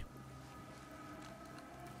confusing to me.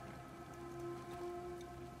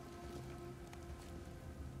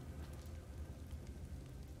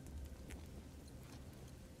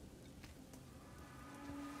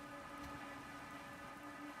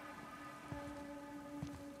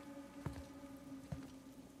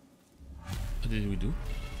 What did we do?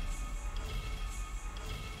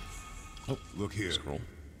 Oh, Look here. scroll.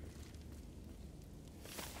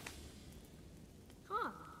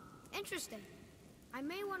 Huh. Interesting. I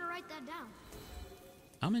may want to write that down.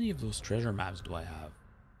 How many of those treasure maps do I have?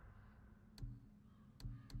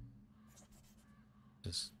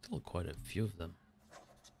 There's still quite a few of them.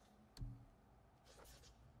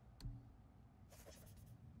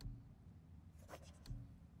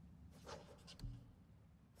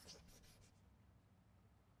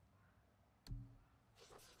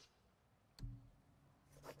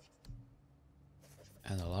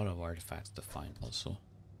 And a lot of artifacts to find also.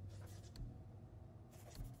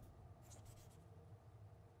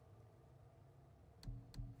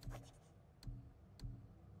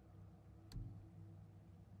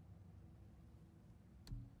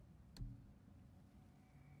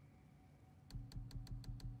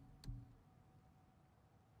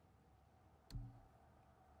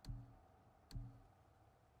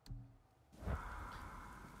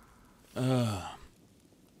 Alright.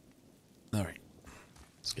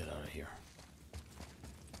 Let's get out of here.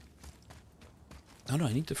 Oh no,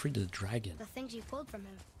 I need to free the dragon. The things you pulled from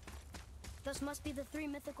him. Those must be the 3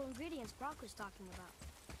 mythical ingredients Brock was talking about.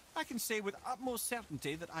 I can say with utmost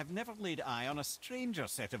certainty that I've never laid eye on a stranger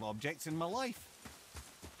set of objects in my life.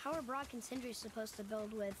 How are Brock and Sindri supposed to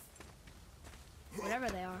build with whatever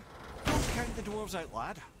they are? Don't count the dwarves out,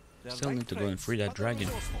 lad. They're Still right need to go and pricks, free that but they're dragon.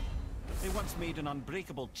 resourceful. They once made an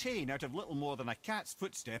unbreakable chain out of little more than a cat's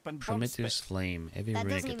footstep and bird Prometheus spit. Flame, heavy That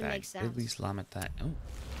runic doesn't even attack, make sense. deadly slam attack. Oh.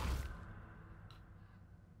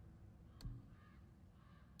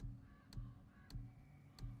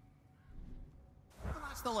 Well,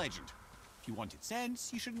 that's the legend. If you wanted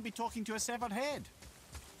sense, you shouldn't be talking to a severed head.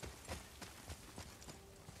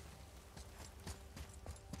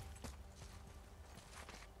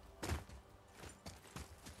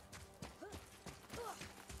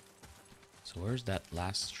 So where's that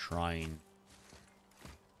last shrine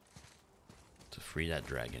to free that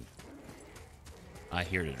dragon? I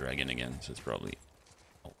hear the dragon again, so it's probably...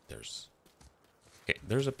 Oh, there's... Okay,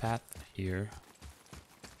 there's a path here.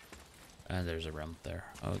 And there's a ramp there.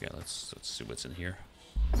 Okay, let's see what's in here.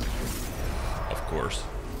 Of course.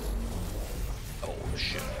 Oh,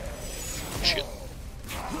 shit. Shit.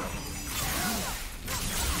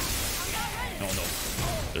 No, no.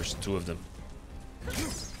 There's 2 of them.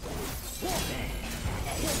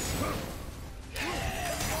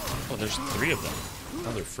 Oh, there's 3 of them.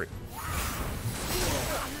 Another frick.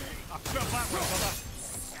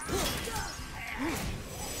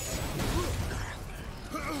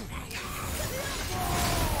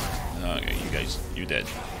 Okay, you guys, you dead.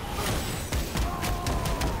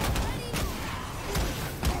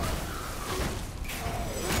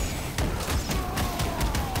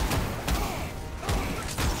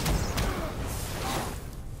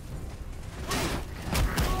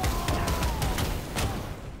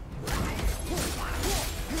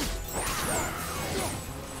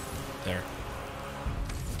 There.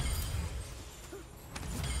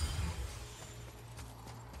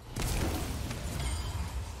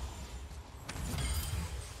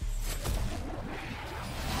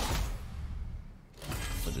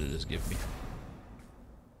 What did this give me?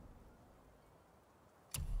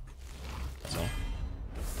 That's all?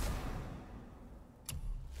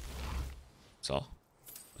 That's all?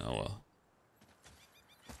 Oh well.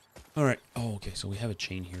 Alright. Oh, okay, so we have a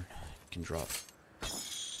chain here. It can drop.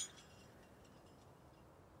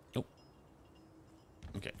 Nope.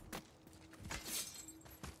 Okay.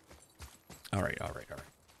 Alright.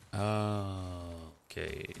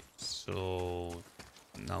 Okay, so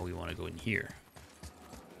now we want to go in here.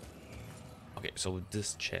 Okay, so with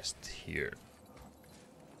this chest here.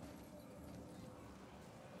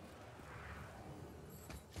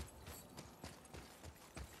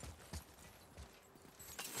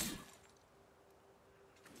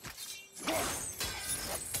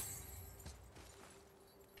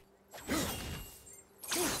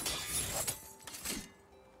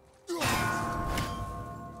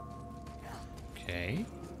 Okay.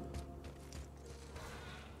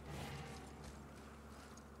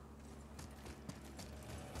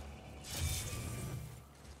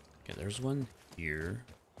 Okay, there's one here.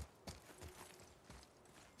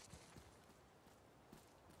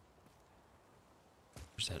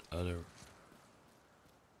 Where's that other?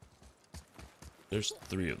 There's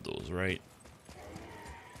 3 of those, right?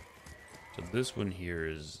 So this one here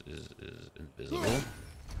is invisible.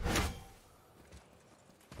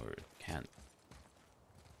 Or it can't.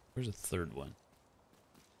 Where's the 3rd one?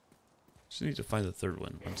 Just need to find the 3rd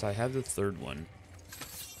one. Once I have the 3rd one.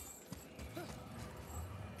 Okay,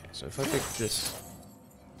 so if I pick this.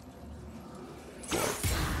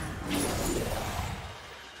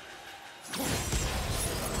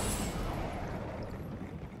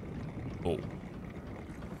 Oh. Okay,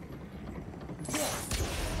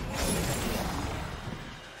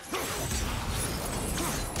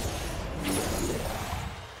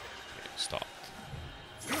 stopped.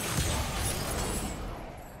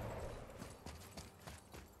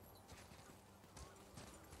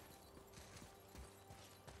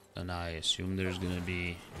 And I assume there's gonna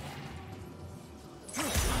be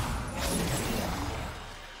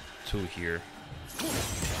 2 here.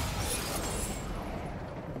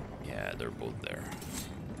 Yeah, they're both there.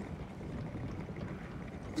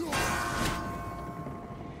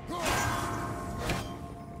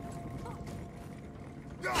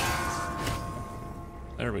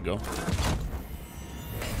 There we go.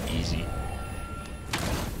 Easy.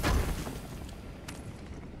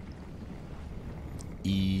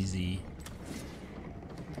 Easy.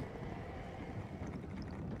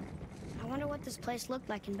 I wonder what what this place looked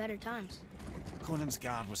like in better times. Conan's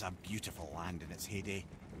Guard was a beautiful land in its heyday,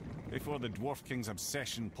 before the Dwarf King's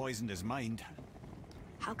obsession poisoned his mind.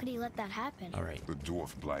 How could he let that happen? All right. The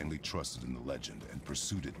dwarf blindly trusted in the legend and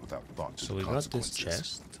pursued it without thought to So the we got this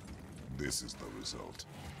consequences. chest. This is the result.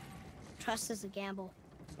 Trust is a gamble.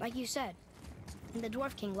 Like you said. And the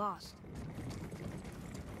Dwarf King lost.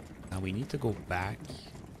 Now we need to go back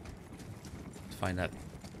to find that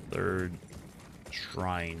third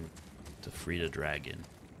shrine to free the dragon.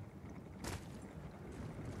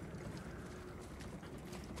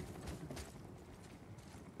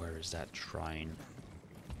 Where is that shrine?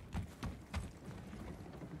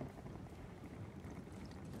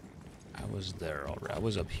 I was there already. I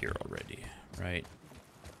was up here already, right?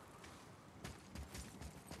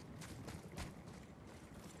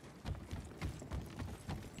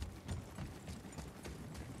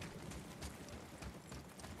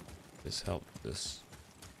 This help. This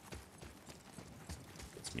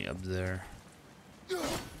gets me up there.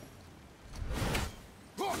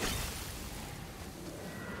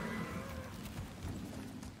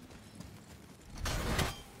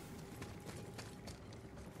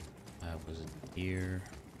 I wasn't here.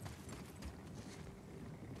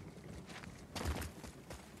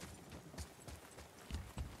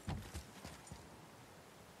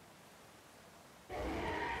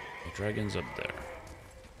 The dragon's up there.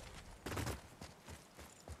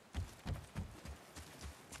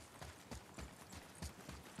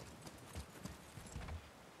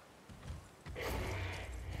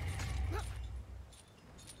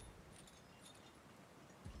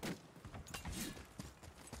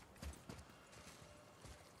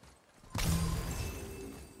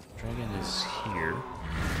 Dragon is here.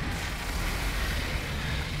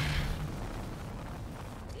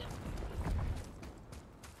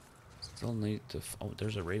 Still need to. Oh,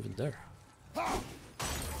 there's a raven there.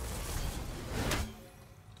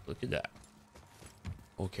 Look at that.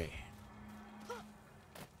 Okay.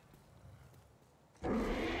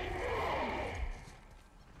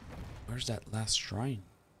 Where's that last shrine?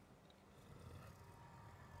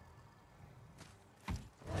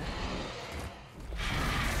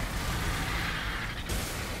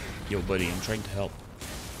 Yo, buddy, I'm trying to help.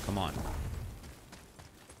 Come on.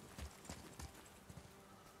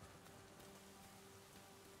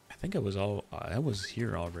 I think I was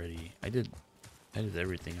here already. I did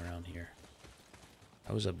everything around here.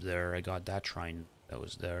 I was up there. I got that shrine that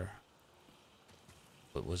was there.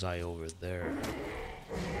 But was I over there?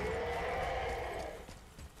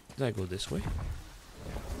 Did I go this way?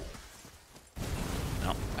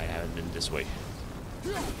 No, I haven't been this way.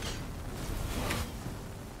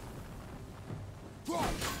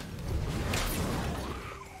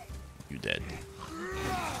 You dead.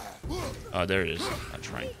 Oh, there it is. That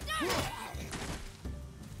shrine.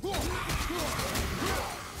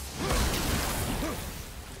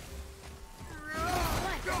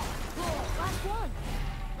 Last one.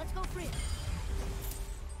 Let's go free it.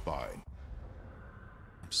 Fine.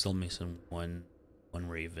 I'm still missing one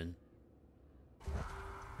raven.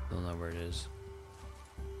 Don't know where it is.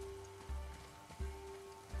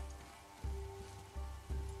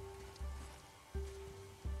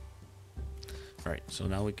 Alright, so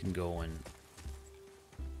now we can go and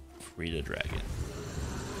free the dragon.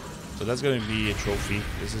 So that's going to be a trophy.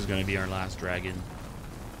 This is going to be our last dragon.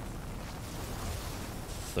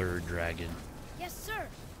 Third dragon. Yes, sir.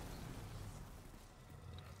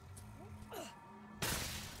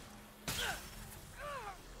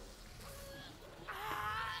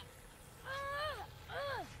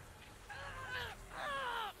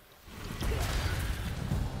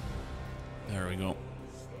 There we go.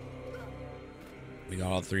 We got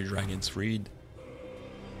all three dragons freed.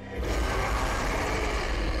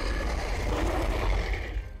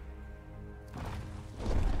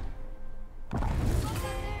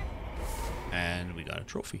 And we got a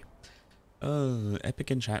trophy.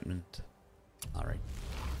 Epic enchantment. Alright.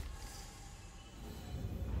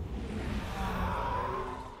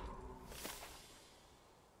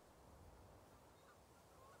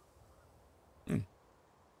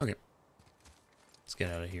 Okay. Let's get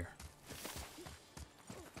out of here.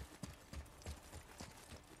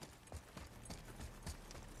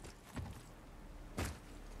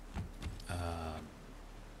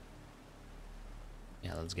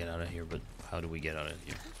 Yeah, let's get out of here, but how do we get out of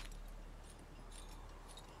here?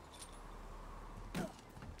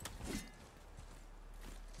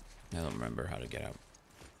 I don't remember how to get out.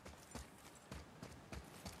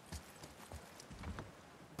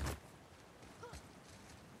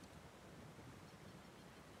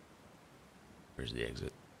 Where's the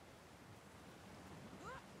exit?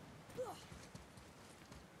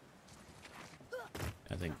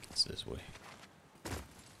 think it's this way.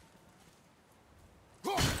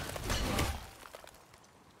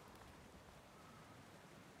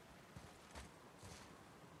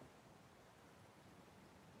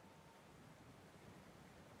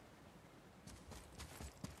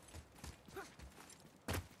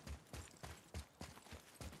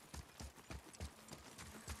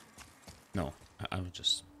 No, I'm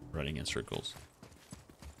just running in circles.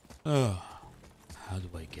 Oh, how do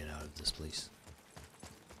I get out of this place?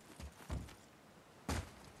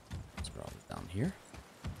 It's probably down here.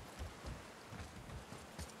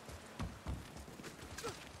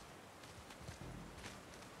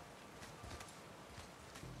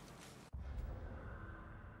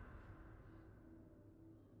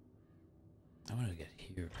 I want to get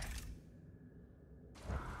here.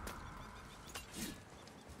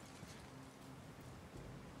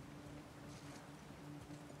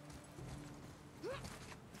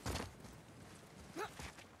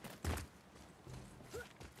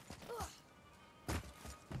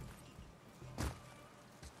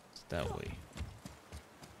 That way.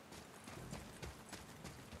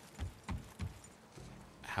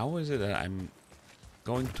 How is it that I'm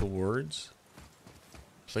going towards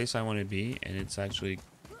the place I want to be and it's actually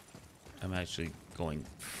I'm actually going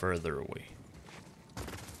further away?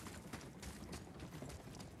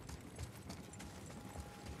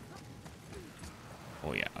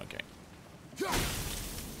 Oh yeah, okay.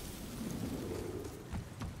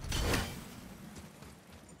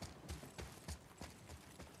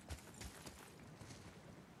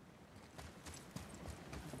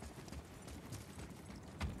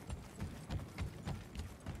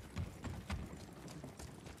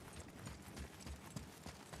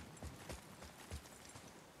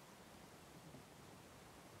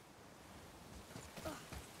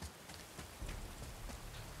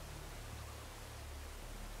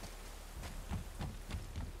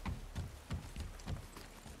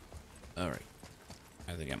 All right,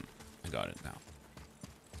 I think I got it now.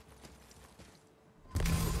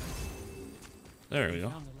 There we go.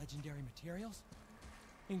 Found the legendary materials?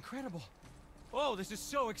 Incredible. Oh, this is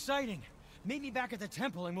so exciting. Meet me back at the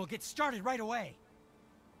temple and we'll get started right away.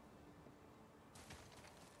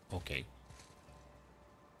 Okay.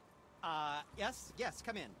 Yes,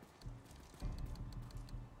 come in.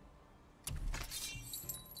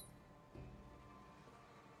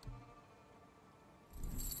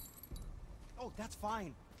 Oh, that's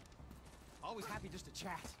fine. Always happy just to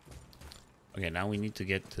chat. Okay, now we need to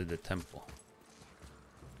get to the temple.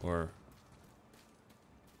 Or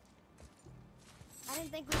I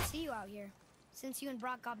didn't think we'd see you out here since you and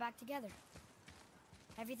Brock got back together.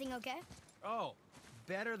 Everything okay? Oh,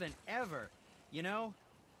 better than ever. You know,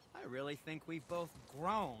 I really think we've both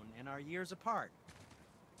grown in our years apart.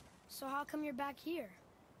 So how come you're back here?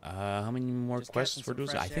 how many more Just quests catching for some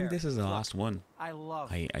those? fresh I think air. this is the Look, last one. I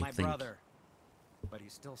love I my think. brother, but he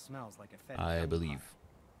still smells like a fed I dung believe.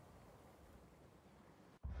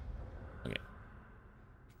 pile. Okay.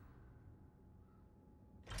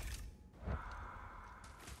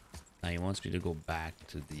 Now he wants me to go back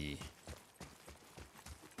to the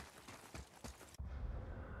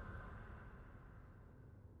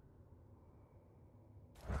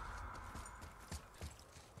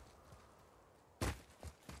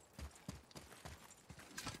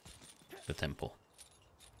temple.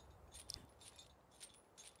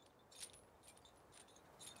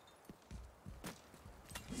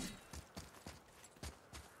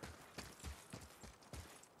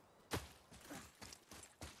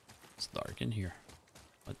 It's dark in here.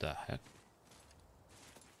 What the heck?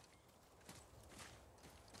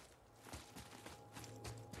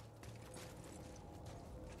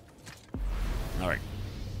 All right.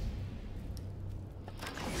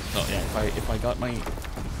 Oh yeah, if I got my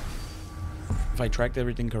if I tracked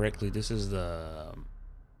everything correctly, this is the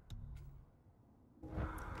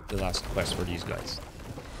last quest for these guys.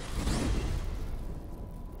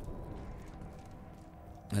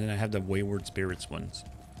 And then I have the Wayward Spirits ones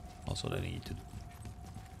also that I need to do.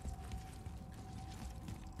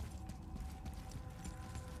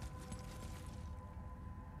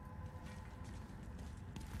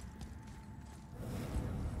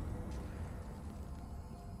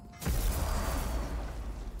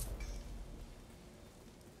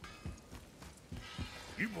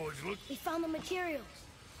 You boys look. We found the materials,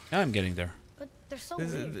 I'm getting there. but they're so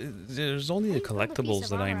weird. There's only the How do you build a piece collectibles of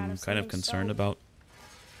that armor out I'm of kind of something concerned so- about.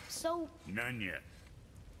 So, None yet.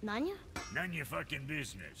 Nanya? None your fucking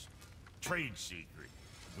business. Trade secret.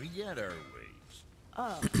 We got our ways.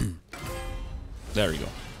 Oh, There we go.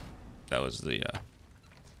 That was the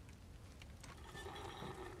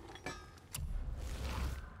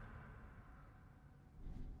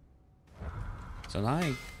So now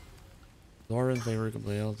I lower in favor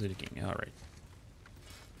completely to the king. Alright.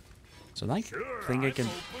 So now I think I can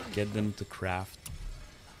get them to craft.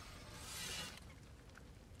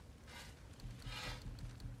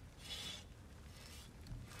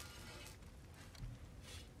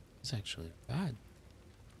 It's actually bad.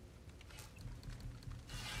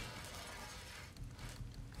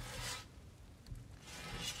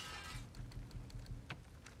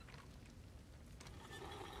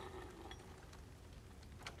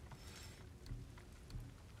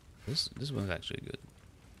 This one's actually good.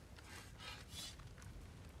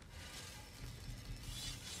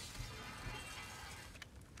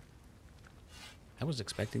 I was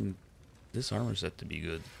expecting this armor set to be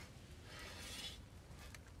good.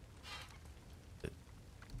 It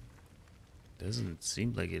doesn't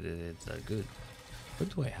seem like it's that good.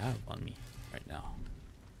 What do I have on me right now?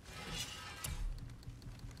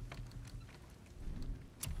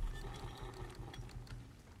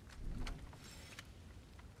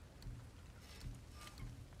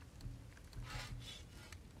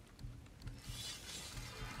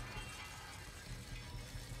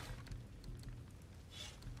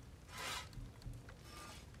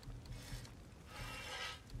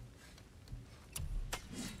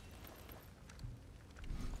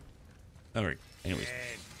 Alright, anyways.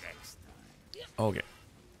 Okay.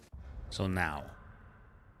 So now,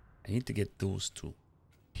 I need to get those two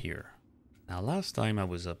here. Now, last time I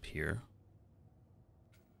was up here,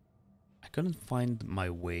 I couldn't find my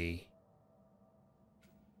way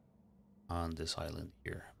on this island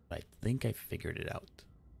here. But I think I figured it out.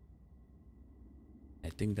 I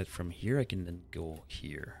think that from here I can then go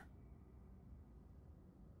here.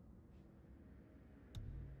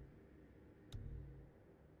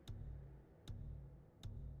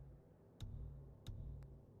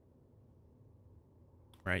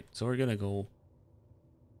 Right, so we're gonna go.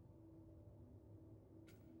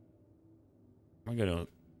 We're gonna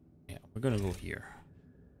go here.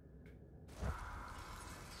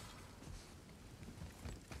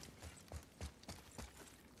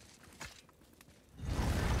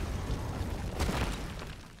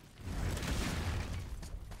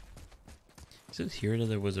 Is it here that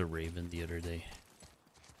there was a raven the other day?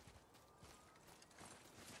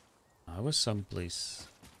 I was someplace,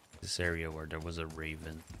 this area where there was a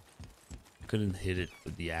raven. I couldn't hit it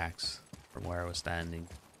with the axe from where I was standing.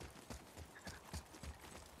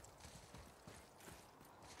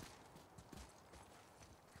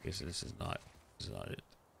 I guess this is not it.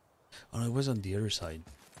 Oh no, it was on the other side.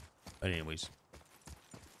 But anyways.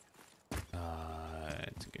 I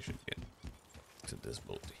think I should get to this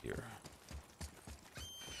boat here.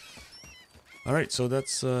 Alright, so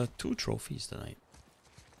that's 2 trophies tonight.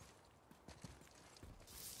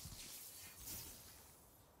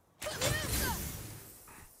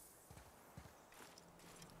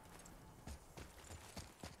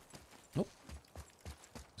 Nope.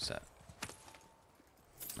 What's that?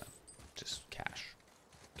 No, just cash.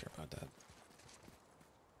 Don't care about that.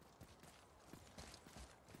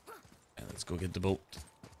 And let's go get the boat.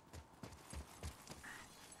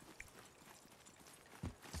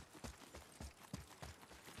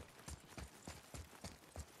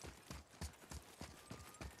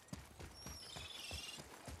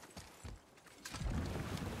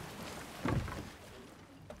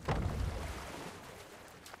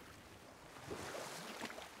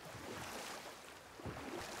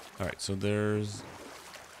 Alright, so there's...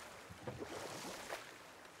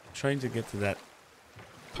 trying to get to that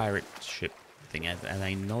pirate ship thing, and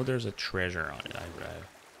I know there's a treasure on it.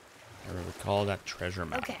 I recall that treasure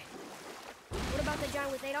map. Okay. What about the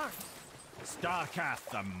giant with 8 arms? Starkath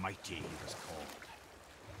the Mighty, he was called.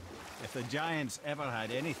 If the Giants ever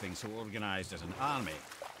had anything so organized as an army,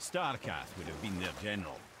 Starkath would have been their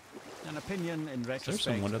general. An opinion, in retrospect, Is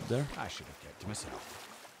there someone up there? I should have kept to myself.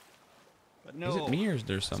 But no, Is it me or is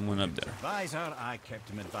there someone up there? Advisor, I kept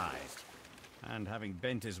him advised. And having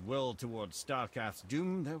bent his will towards Starkath's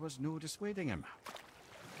doom, there was no dissuading him.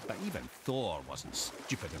 But even Thor wasn't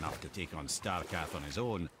stupid enough to take on Starkath on his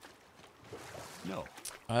own. No.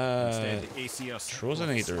 Instead, Aesius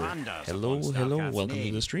Trozonator. slanders Hello, upon hello, Starkath's welcome to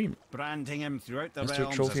name, the stream. branding him throughout the Mr.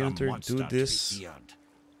 realms Trophy as a Hunter, monster do to be this feared.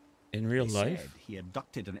 in real They life? said he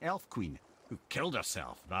abducted an elf queen who killed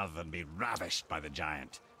herself rather than be ravished by the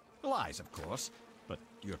giant. Lies, of course, but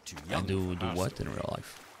you're too young. And do for her what in story. real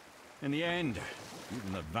life? In the end,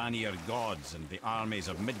 even the Vanir gods and the armies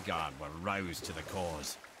of Midgard were roused to the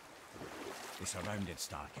cause. They surrounded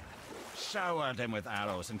Starkath, showered him with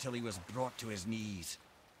arrows until he was brought to his knees.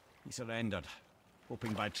 He surrendered,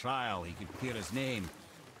 hoping by trial he could clear his name.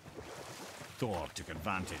 Thor took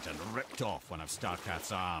advantage and ripped off one of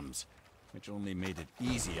Starkath's arms. which only made it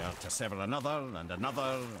easier to sever another and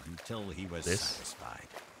another until he was satisfied.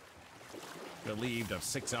 Relieved of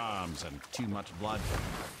 6 arms and too much blood,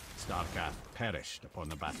 Starkath perished upon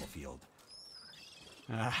the battlefield.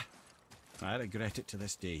 Ah, I regret it to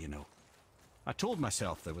this day, you know. I told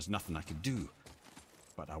myself there was nothing I could do,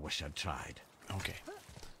 but I wish I'd tried. Okay.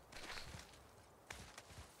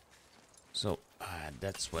 So,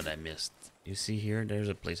 that's what I missed. You see here, there's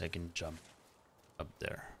a place I can jump up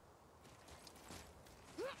there.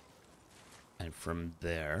 And from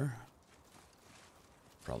there,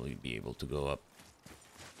 probably be able to go up.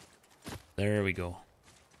 There we go.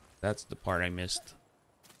 That's the part I missed.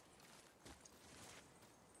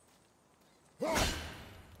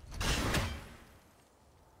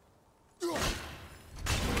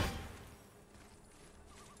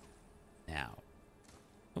 Now,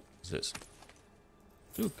 oh, what's this?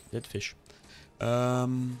 Look, dead fish. Oh,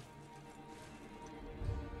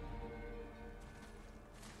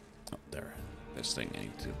 there. This thing I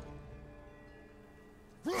need to.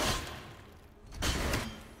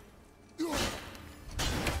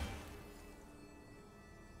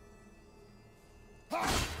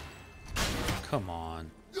 Come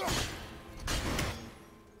on.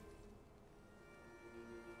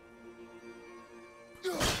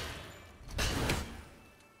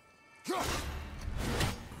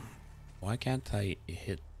 Why can't I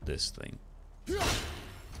hit this thing? There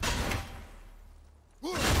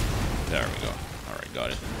we go. Alright,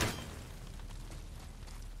 got it.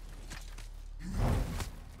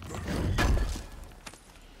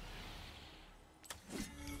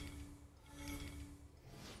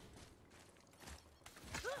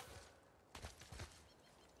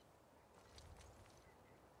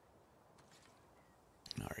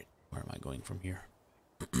 Alright, where am I going from here?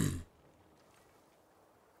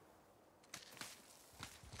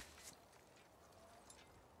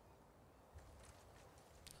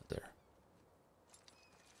 There.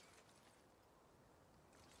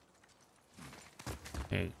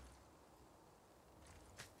 Hey.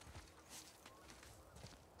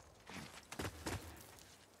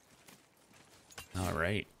 All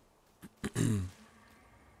right.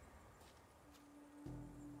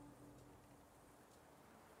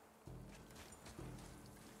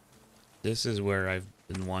 This is where I've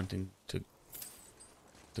been wanting to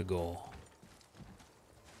go.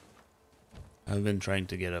 I've been trying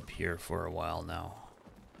to get up here for a while now.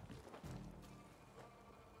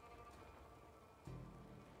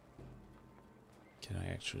 Can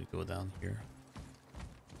I actually go down here?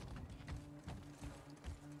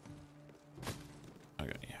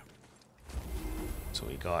 Okay, yeah. So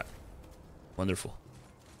we got wonderful.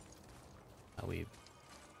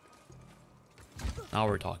 Now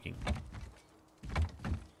we're talking.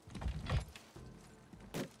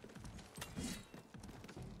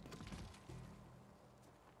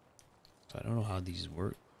 So I don't know how these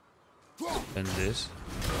work. And this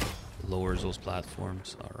lowers those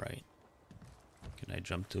platforms. All right. Can I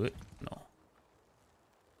jump to it? No.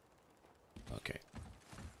 Okay.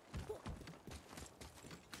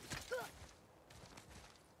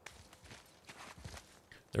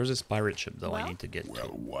 There's this pirate ship though I need to get to.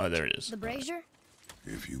 what? Oh, there it is. The brazier?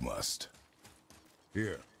 If you must.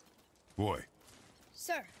 Here. Boy.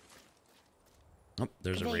 Sir. Oh,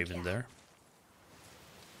 there's a Thank raven you. there.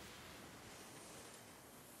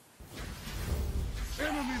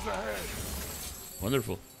 Enemies ahead.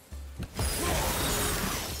 Wonderful.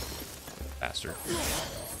 Faster.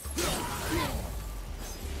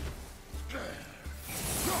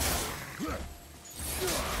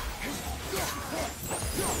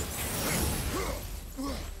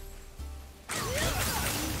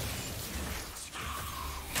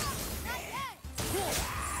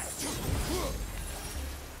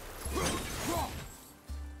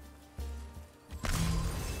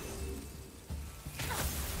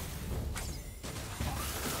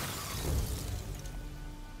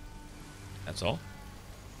 That's all?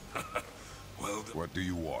 Well, what do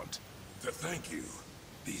you want? To thank you.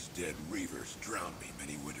 These dead reavers drowned me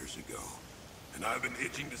many winters ago, and I've been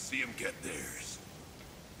itching to see them get theirs.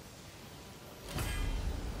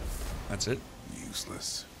 That's it?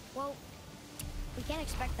 Useless. Well, we can't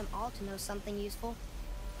expect them all to know something useful.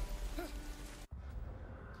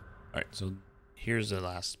 Alright, so here's the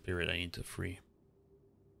last spirit I need to free.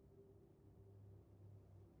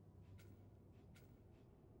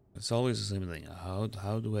 It's always the same thing. How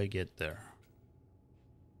do I get there?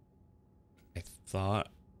 I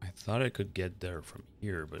thought I could get there from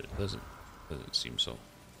here, but it doesn't seem so.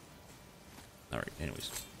 Alright,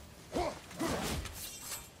 anyways.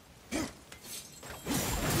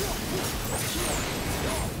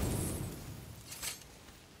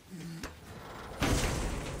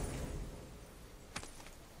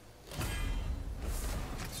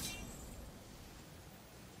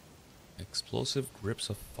 Explosive grips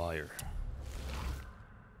of fire.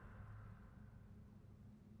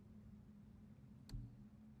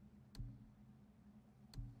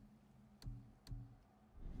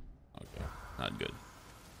 Okay, not good.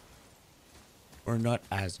 Or not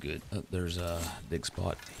as good. There's a big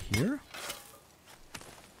spot here.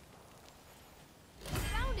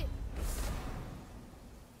 Found it.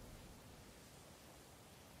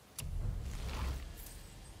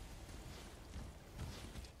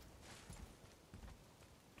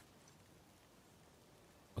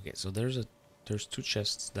 Okay, so there's two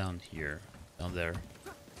chests down here, down there.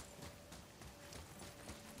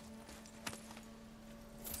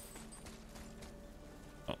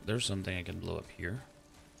 Oh, there's something I can blow up here.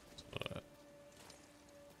 So,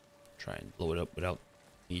 try and blow it up without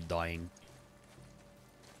me dying.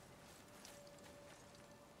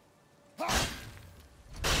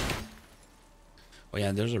 Oh yeah,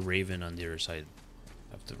 and there's a raven on the other side.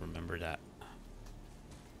 I have to remember that.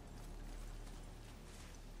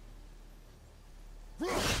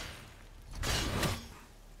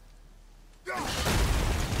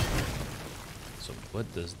 So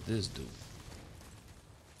what does this do?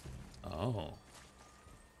 Oh.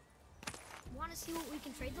 Want to see what we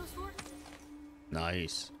can trade those for?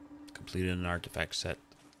 Nice. Completed an artifact set.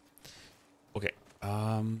 Okay.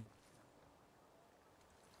 Can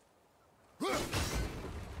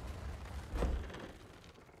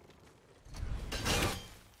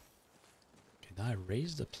I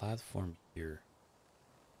raise the platform here?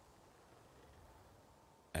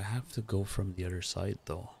 I have to go from the other side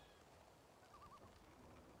though.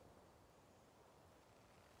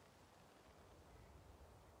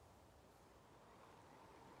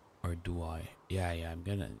 Or do I? Yeah, I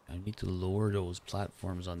need to lower those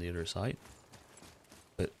platforms on the other side.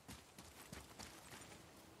 But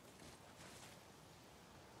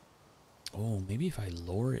oh, maybe if I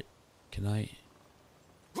lower it, can I?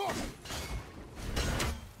 Oh,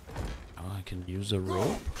 I can use a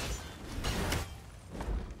rope.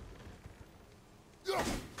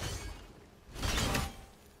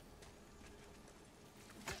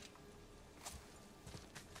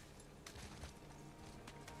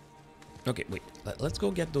 Okay, wait. Let's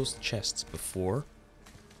go get those chests before.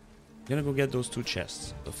 I'm gonna go get those two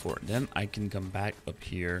chests before. Then I can come back up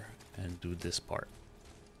here and do this part.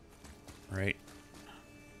 Right?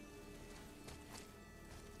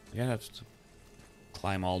 I'm gonna have to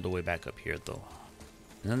climb all the way back up here though.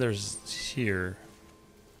 And then there's here.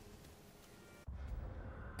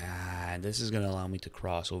 Ah, this is gonna allow me to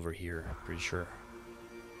cross over here, I'm pretty sure.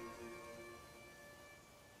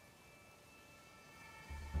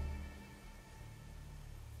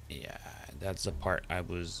 Yeah, that's the part I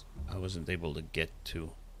wasn't able to get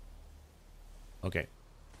to. Okay.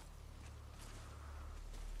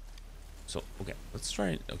 So, okay, let's try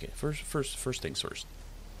it. Okay, first things first.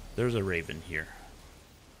 There's a raven here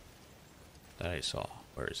that I saw.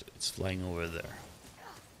 Where is it? It's flying over there.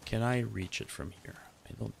 Can I reach it from here?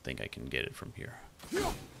 I don't think I can get it from here.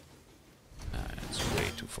 It's way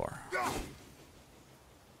too far.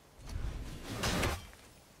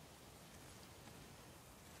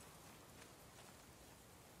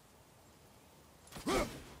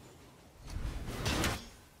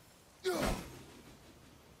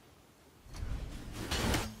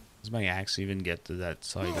 Does my axe even get to that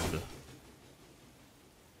side of the...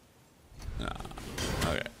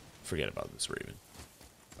 Nah. Okay, forget about this raven.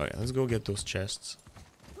 Okay, let's go get those chests.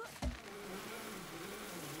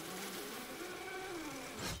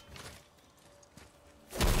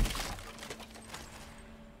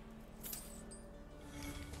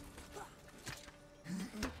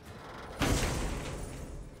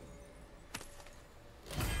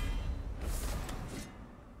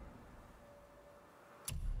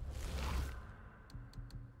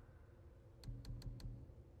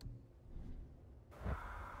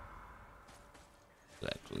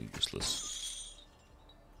 Actually useless.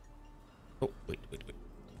 Oh, wait.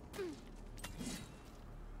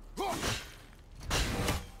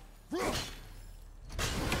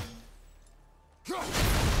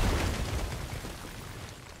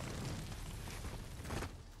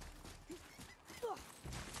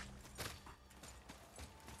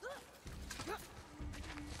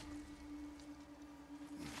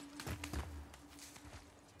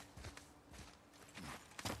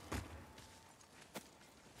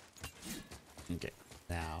 Okay,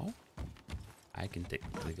 now I can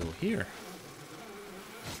technically go here.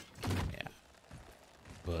 Yeah.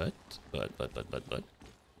 But.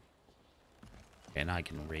 And I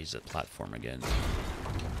can raise the platform again.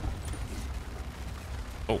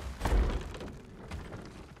 Oh.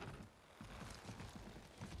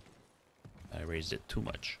 I raised it too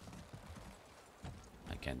much.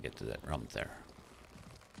 can't get to that rump there.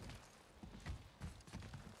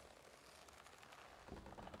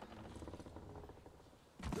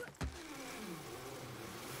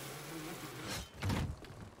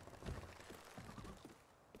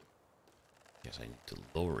 Guess I need to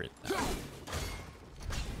lower it now.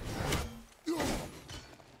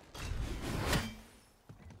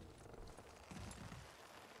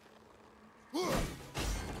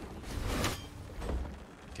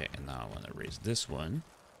 Okay, and now I want to raise this one.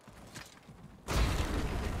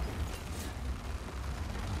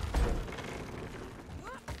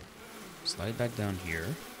 Slide back down here.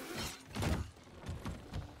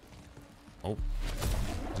 Oh,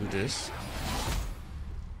 do this.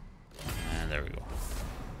 And there we go.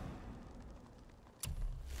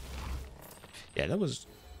 Yeah, that was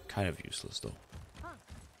kind of useless though.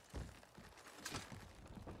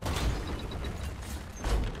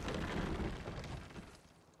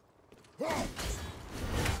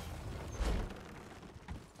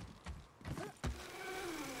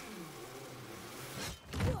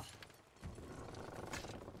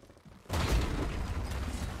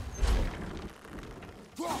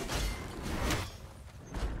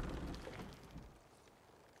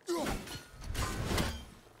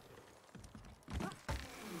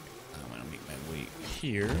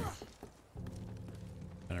 Here, I'm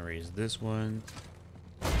gonna raise this one.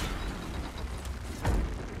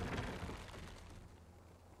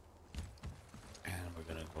 And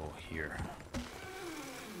we're gonna go here.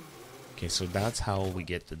 Okay, so that's how we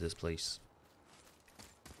get to this place.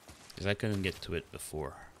 Because I couldn't get to it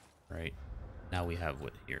before, right? Now we have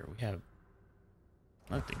what here? We have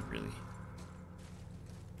nothing really.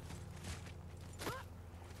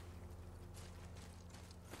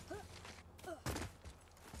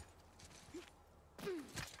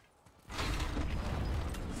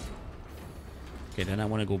 Okay, then I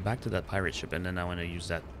want to go back to that pirate ship, and then I want to use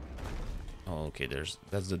that. Oh, okay.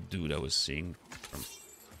 That's the dude I was seeing from.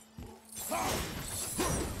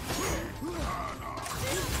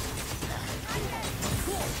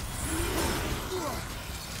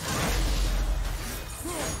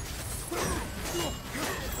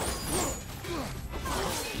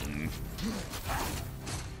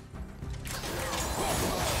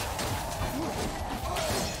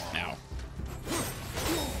 Now.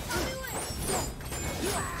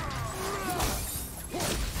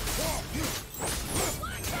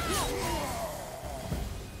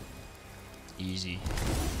 Easy.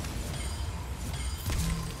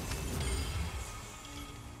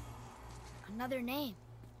 Another name.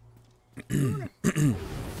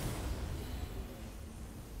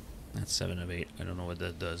 That's 7 of 8. I don't know what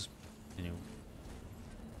that does. Anyway.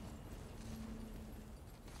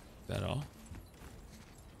 Is that all?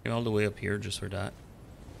 Okay, all the way up here just for that.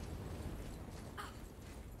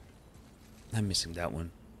 I'm missing that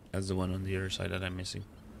one. That's the one on the other side that I'm missing.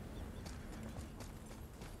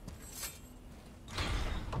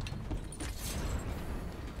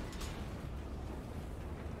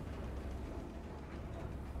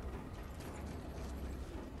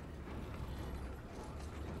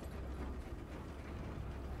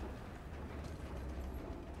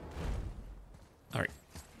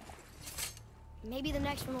 Maybe the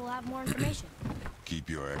next one will have more information. Keep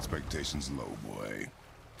your expectations low, boy.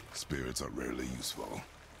 Spirits are rarely useful.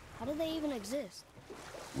 How do they even exist?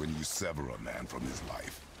 When you sever a man from his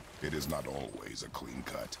life, it is not always a clean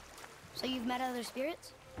cut. So you've met other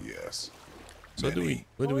spirits? Yes. So what do we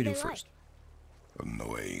do they first?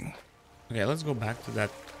 Annoying. Okay, let's go back to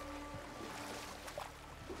that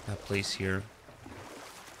place here.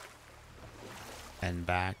 And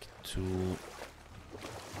back to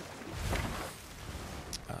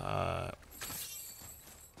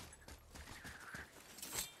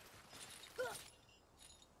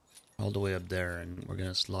all the way up there, and we're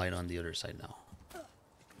gonna slide on the other side now. I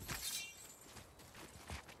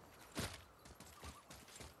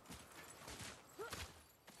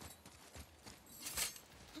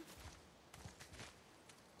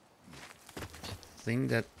think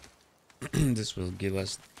that this will give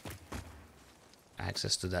us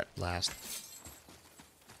access to that last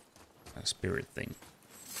spirit thing.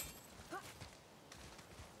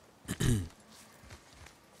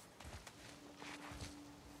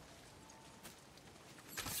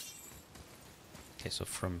 Okay, so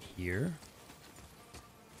from here,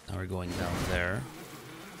 now we're going down there.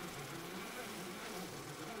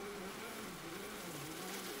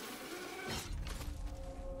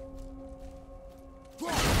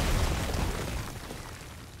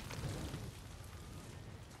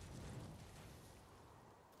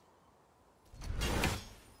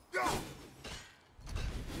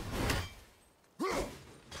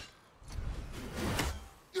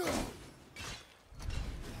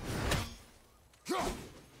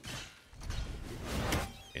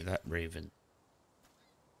 Okay, that raven.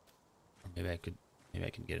 Or maybe I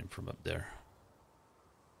can get him from up there.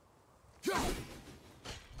 I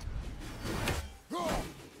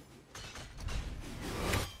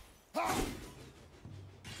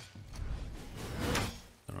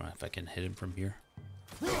don't know if I can hit him from here.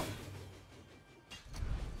 Let's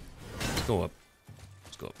go up.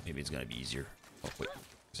 Let's go up. Maybe it's gonna be easier. Oh wait,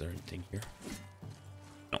 is there anything here?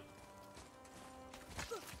 No.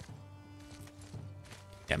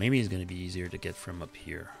 Yeah, maybe it's gonna be easier to get from up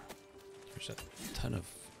here. There's a ton of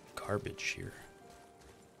garbage here.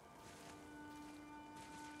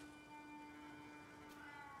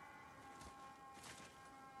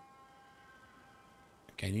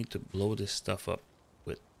 Okay, I need to blow this stuff up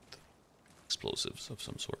with explosives of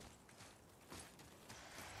some sort.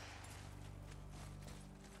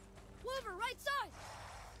 Clover, right side.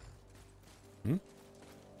 Hmm?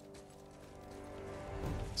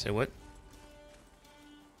 Say what?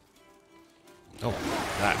 Oh,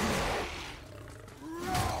 that.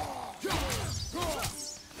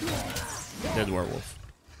 Dead werewolf.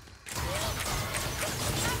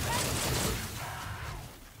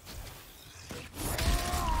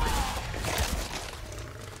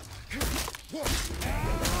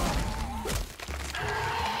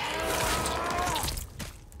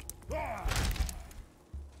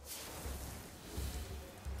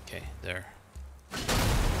 Okay, there.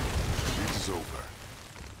 It's over.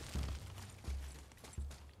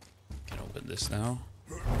 Can open this now.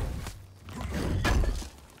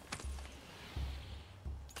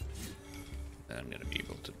 Then I'm gonna be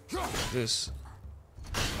able to do this.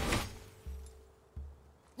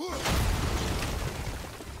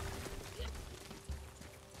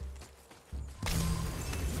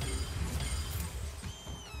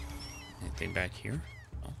 Anything back here?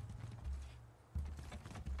 No.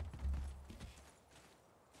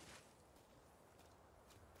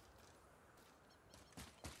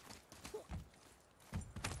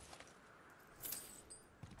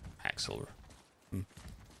 Hack silver. I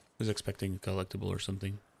was expecting a collectible or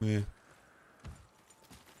something. Yeah.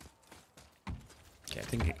 Okay, I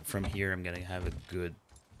think from here I'm gonna have a good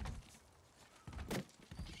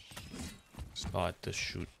spot to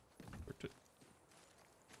shoot.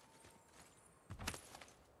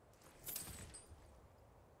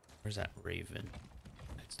 Where's that raven?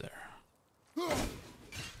 It's there.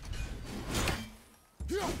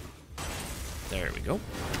 There we go.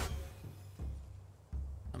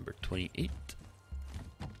 Number 28.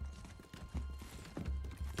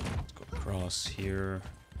 Let's go across here.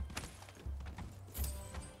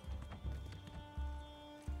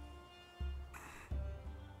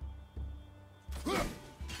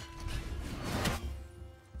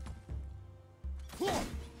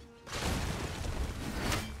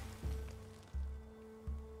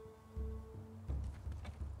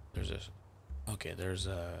 There's a... Okay, there's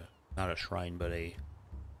a... Not a shrine, but a...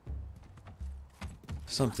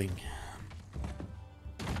 something.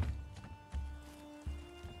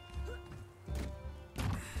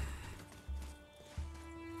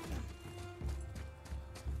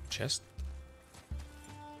 Chest?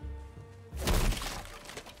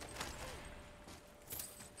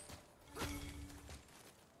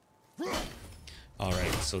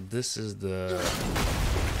 Alright, so this is the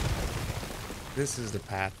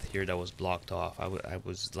path here that was blocked off. I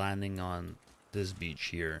was landing on this beach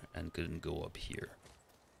here and couldn't go up here.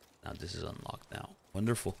 Now this is unlocked now.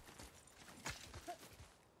 Wonderful.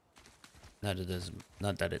 Not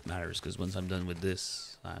that it matters, because once I'm done with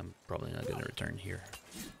this, I'm probably not gonna return here.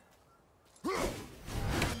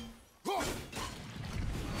 Alright,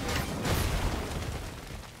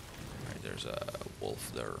 there's a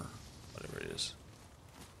wolf there, whatever it is.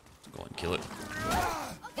 Let's go and kill it.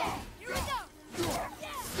 Okay, here we go.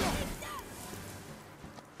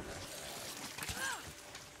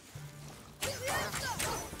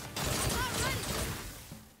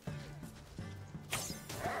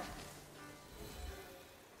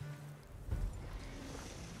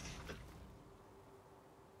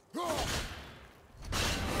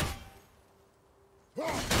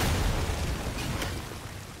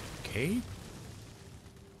 Okay.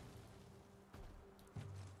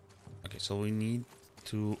 Okay, so we need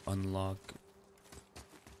to unlock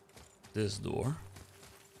this door.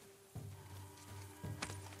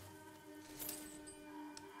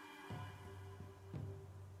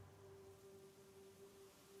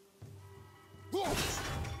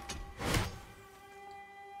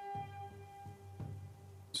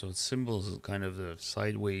 So its symbols is kind of the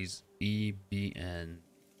sideways E, B, and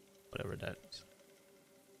whatever that is.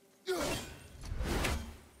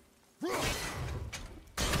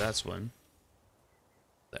 That's one.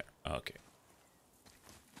 There. Okay.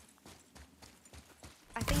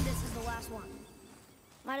 last one.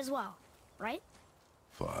 Might as well, right?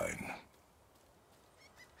 Fine.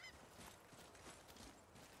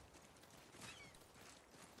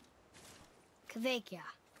 Kvekia.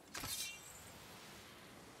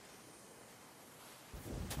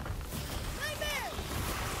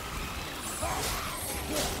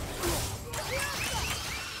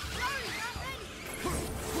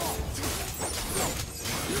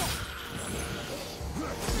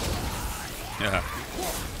 Yeah.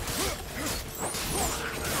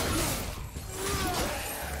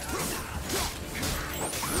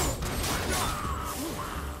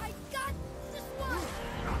 I got this one.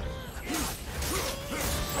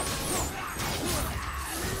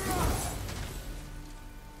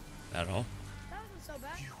 That all? That wasn't so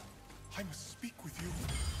bad. I must speak with you.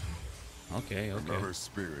 Okay, okay. Another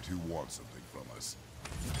spirit who wants something from us.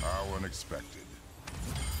 How unexpected.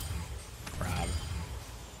 Crap.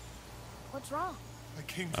 What's wrong? I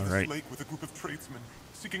came to All this right. lake with a group of tradesmen,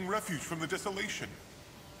 seeking refuge from the desolation.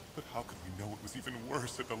 But how could we know it was even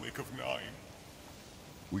worse at the Lake of Nine?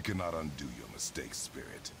 We cannot undo your mistakes,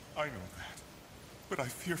 Spirit. I know that. But I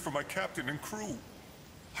fear for my captain and crew.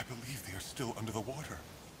 I believe they are still under the water.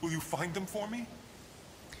 Will you find them for me?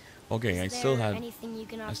 Okay, I Is still there have anything you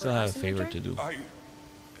can I offer still have a us in favor return? to do. I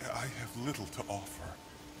have little to offer.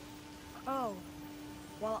 Oh.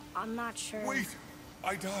 Well, I'm not sure. Wait!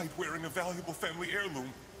 I died wearing a valuable family heirloom.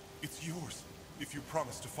 It's yours, if you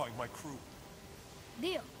promise to find my crew.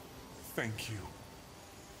 Deal. Thank you.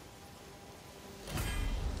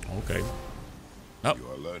 Okay. Oh, You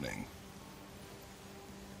are learning.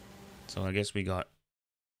 so I guess we got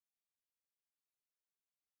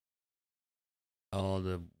all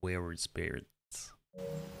the wayward spirits.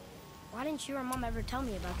 Why didn't you or Mom ever tell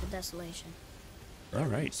me about the desolation? All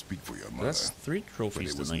right. Speak for your mother. That's 3 But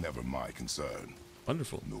trophies it was tonight. never my concern.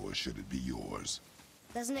 Wonderful. Nor should it be yours.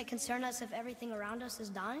 Doesn't it concern us if everything around us is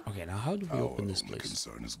dying? Okay, now how do we Our open this only place?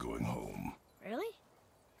 concern is going home. Really?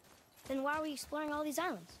 Then why are we exploring all these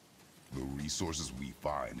islands? The resources we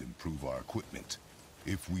find improve our equipment.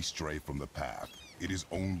 If we stray from the path, it is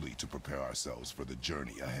only to prepare ourselves for the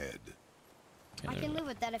journey ahead. I can live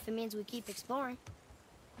with that if it means we keep exploring.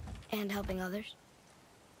 And helping others.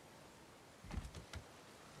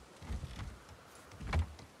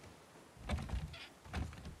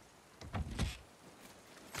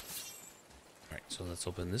 Alright, so let's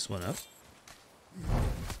open this one up.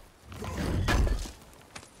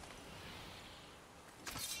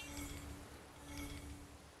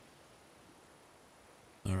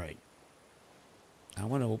 Alright. I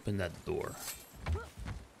want to open that door.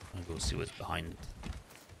 I'll go see what's behind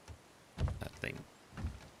that thing.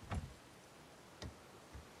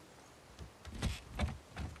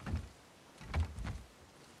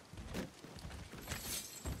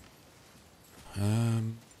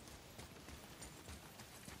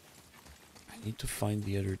 I need to find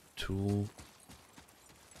the other 2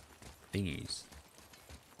 thingies.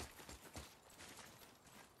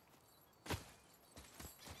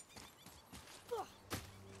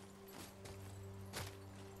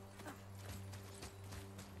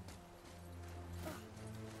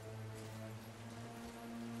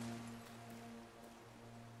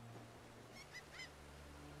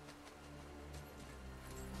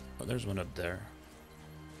 Oh, there's one up there.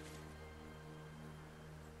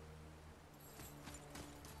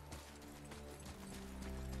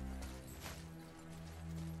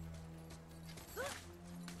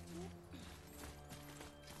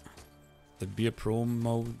 There'd be a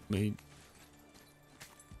promo made.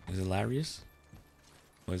 Is it hilarious?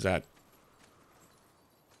 What is that?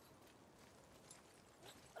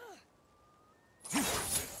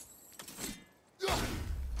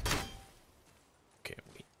 Okay,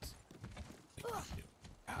 wait.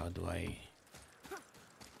 How do I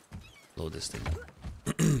load this thing up?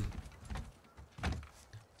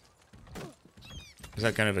 Is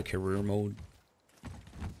that kind of a career mode?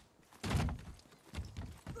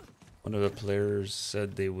 One of the players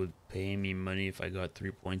said they would pay me money if I got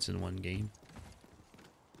 3 points in one game.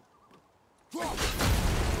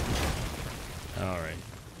 Alright.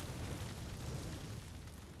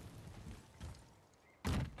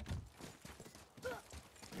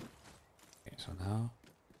 Okay, so now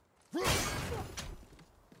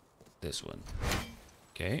this one.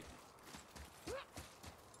 Okay.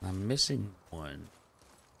 I'm missing one.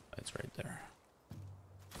 That's right there.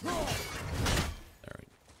 There we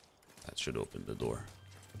go. That should open the door.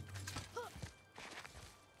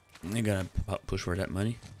 You gotta push for that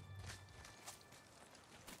money.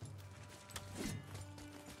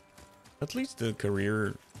 At least the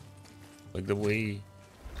career, like the way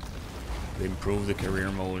they improve the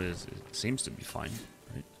career mode is, it seems to be fine,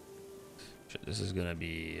 right? Shit, this is gonna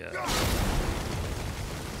be.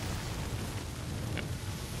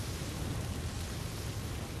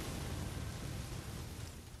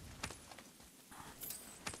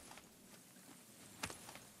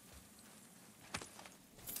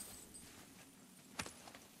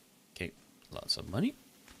 Okay, lots of money.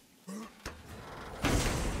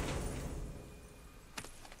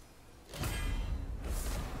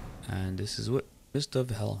 And this is what Mist of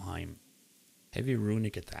Helheim. Heavy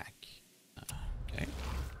runic attack. Okay.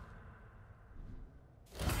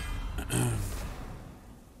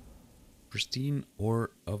 Pristine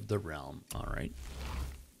Ore of the Realm. Alright.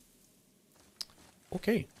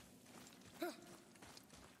 Okay.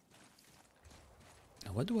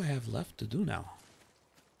 Now what do I have left to do now?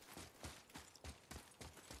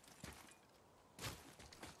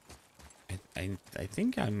 I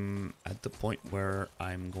think I'm at the point where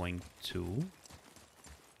I'm going to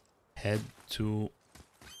head to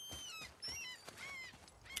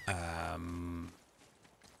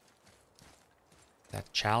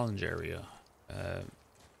that challenge area.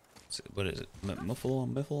 What is it?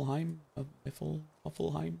 Muffelheim?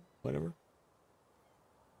 Muffelheim? Whatever.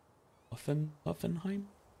 Muffenheim?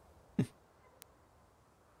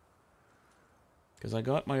 Because I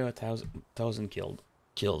got my 1,000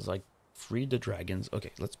 kills. I freed the dragons.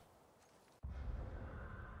 Okay, let's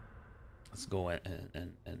go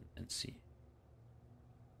and see.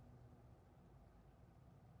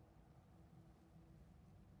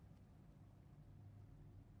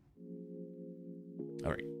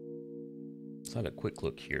 All right, let's have a quick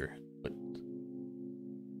look here. But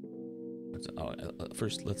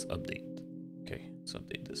first, let's update. Okay, let's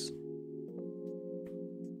update this.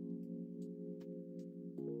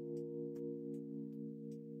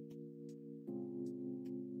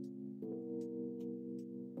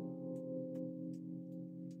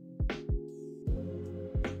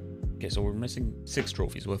 Okay, so we're missing 6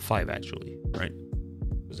 trophies. Well, 5 actually, right?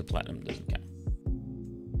 Because the platinum doesn't count.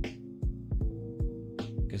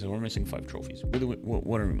 Okay, so we're missing 5 trophies.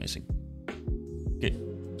 What are we missing? Okay,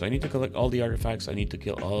 so I need to collect all the artifacts. I need to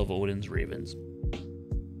kill all of Odin's ravens.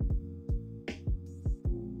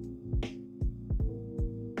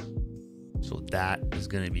 So that is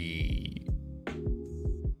going to be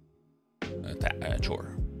a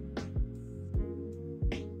chore.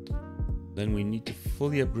 Then we need to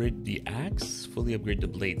fully upgrade the axe, fully upgrade the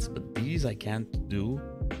blades, but these I can't do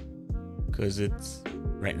because it's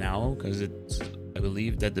right now, because it's, I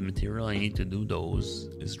believe that the material I need to do those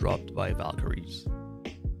is dropped by Valkyries,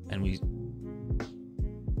 and we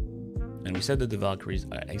said that the Valkyries,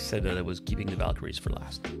 I said that I was keeping the Valkyries for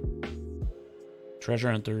last. Treasure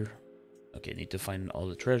hunter. Okay, need to find all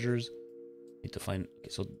the treasures. Need to find, okay,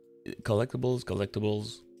 so collectibles.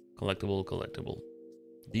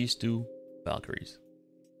 These 2 Valkyries.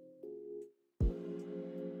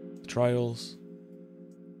 Trials.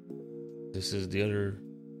 This is the other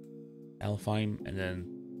Alfheim, and then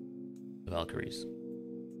the Valkyries.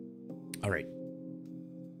 Alright.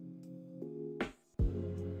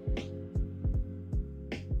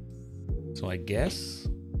 So I guess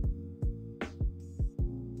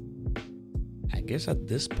at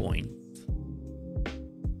this point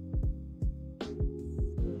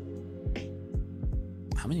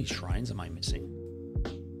how many shrines am I missing?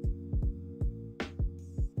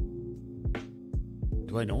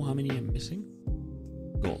 Do I know how many I'm missing?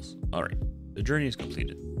 Goals. Alright. The journey is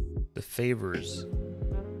completed. The favors.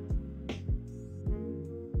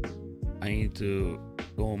 I need to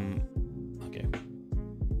go. Okay.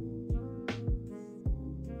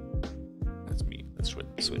 That's me. Let's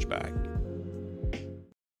switch back.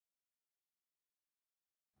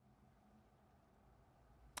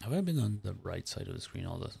 Have I been on the right side of the screen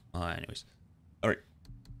all this? Anyways. Alright.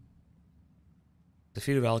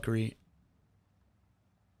 Defeat a Valkyrie.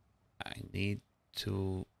 I need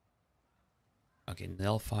to... Okay,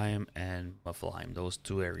 Nilfheim and Muffelheim. Those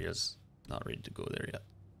 2 areas. Not ready to go there yet.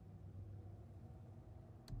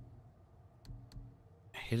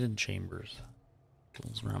 Hidden chambers.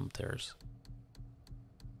 Those realm tears.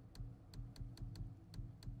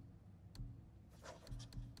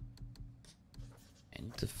 I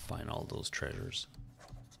need to find all those treasures.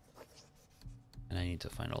 And I need to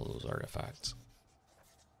find all those artifacts.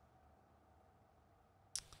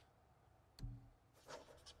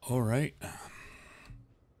 Alright.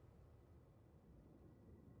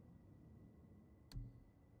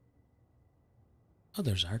 Oh,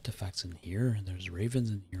 there's artifacts in here, and there's ravens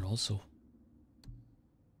in here also.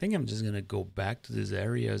 I think I'm just gonna go back to these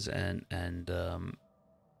areas and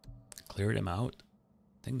clear them out.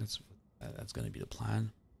 I think that's gonna be the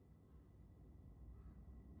plan.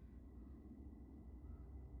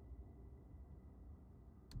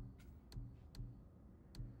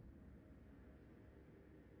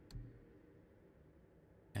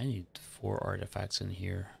 I need 4 artifacts in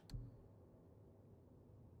here.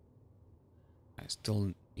 I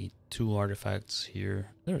still need 2 artifacts here.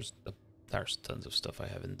 There's tons of stuff I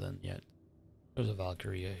haven't done yet. There's a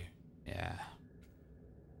Valkyrie. Yeah.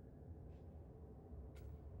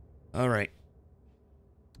 Alright.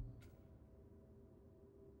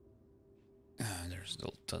 There's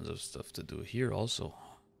still tons of stuff to do here also.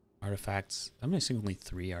 Artifacts. I'm missing only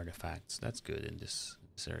 3 artifacts. That's good in this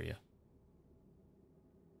area.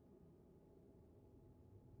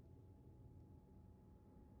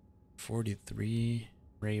 $43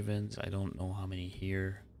 ravens. I don't know how many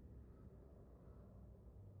here.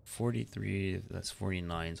 43, that's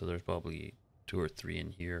 49, so there's probably 2 or 3 in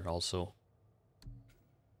here also.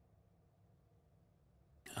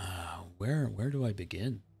 Where do I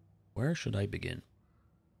begin? Where should I begin?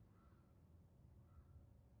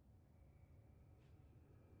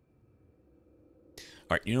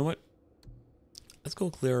 Alright, you know what? Let's go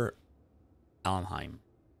clear Almheim.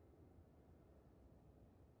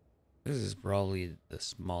 This is probably the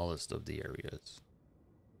smallest of the areas.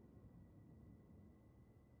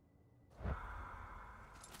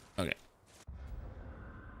 Okay.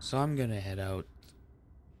 So I'm gonna head out.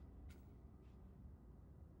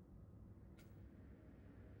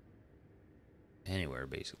 Anywhere,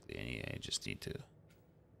 basically. I just need to...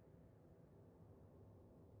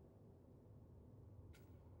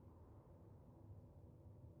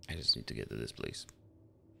 I just need to get to this place.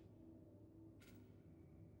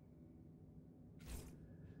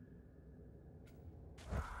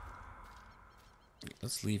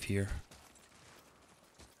 Let's leave here.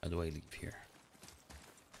 How do I leave here?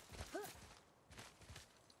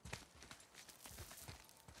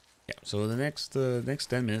 Yeah, so the next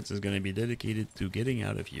 10 minutes is going to be dedicated to getting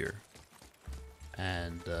out of here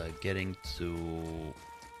and getting to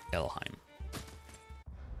Helheim.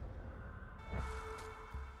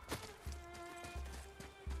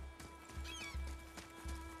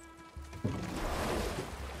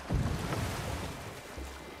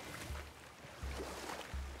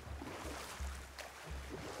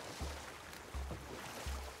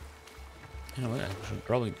 You know what? I should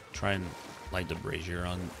probably try and light the brazier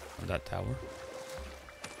on that tower.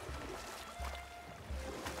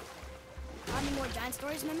 Any more giant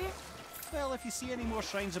stories, Mimir? Well, if you see any more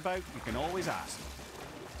shrines about, you can always ask.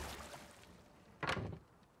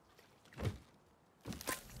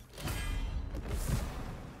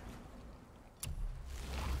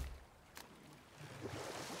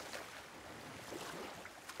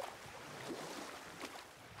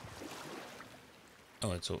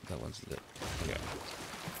 Oh, it's that one's lit. Okay.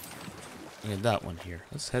 Okay, that one here.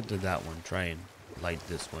 Let's head to that one. Try and light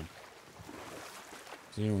this one.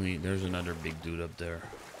 There's another big dude up there.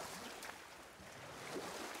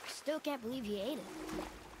 Still can't believe he ate it.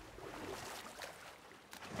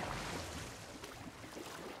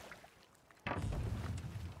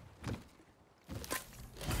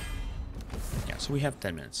 Yeah, so we have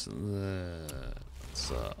 10 minutes.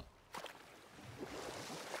 Let's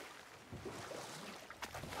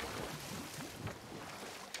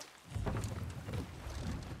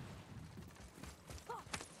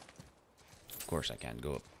Of course I can't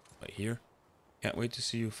go up right here. Can't wait to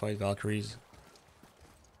see you fight Valkyries.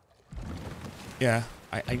 Yeah,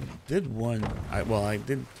 I did one. Well, I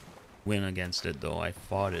didn't win against it though. I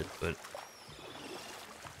fought it, but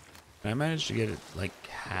I managed to get it like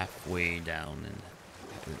halfway down and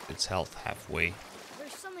its health halfway.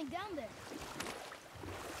 There's something down there.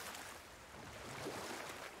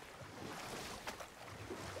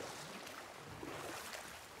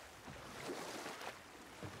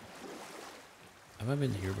 Have I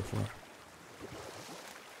been here before?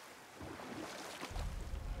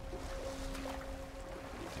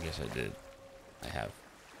 I guess I did. I have.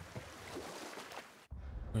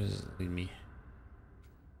 Where does it lead me?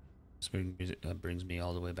 This brings me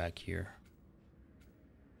all the way back here.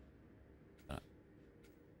 Let's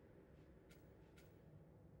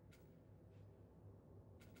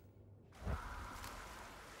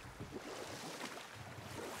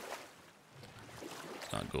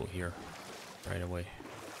not go here right away.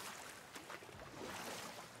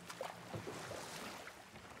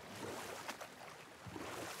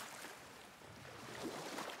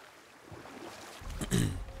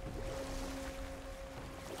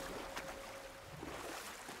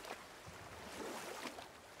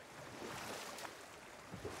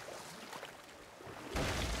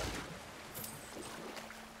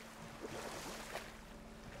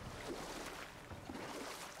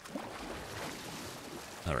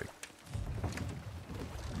 All right.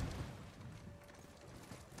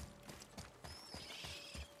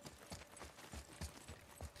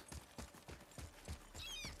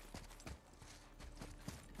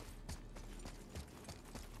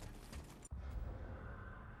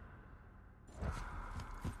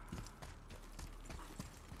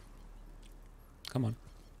 Come on.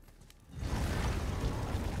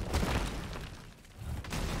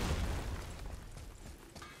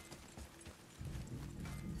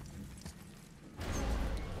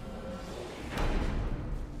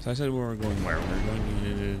 So I said we were going where? We're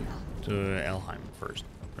going to Elheim first,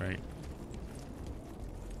 right?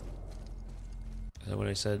 Is that what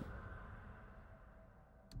I said?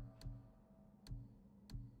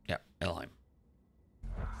 Yeah, Elheim.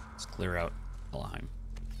 Let's clear out Elheim.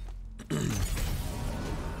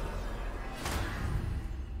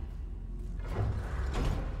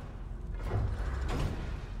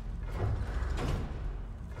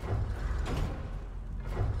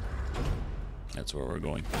 That's where we're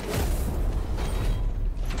going.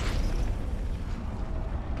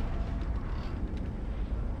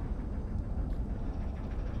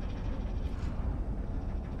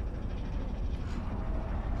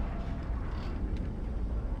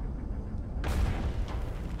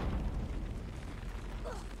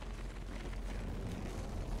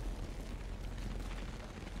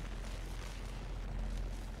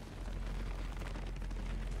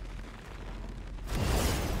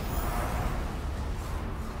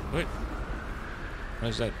 What? What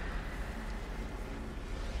is that?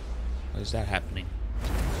 What is that happening?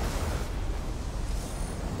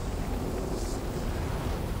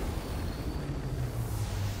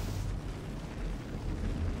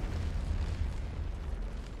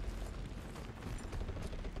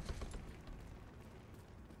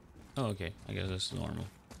 Oh, okay. I guess that's normal.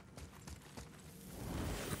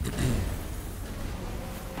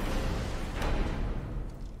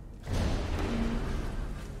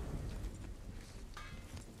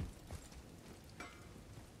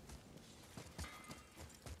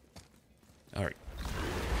 Alright.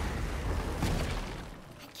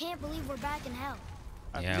 I can't believe we're back in hell.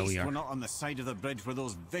 At least we're not on the side of the bridge where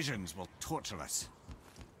those visions will torture us.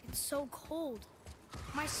 It's so cold.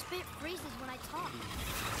 My spit freezes when I talk.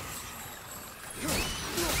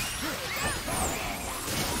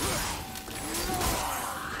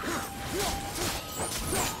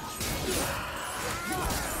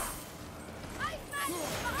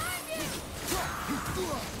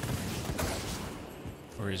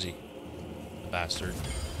 Where is he? The bastard.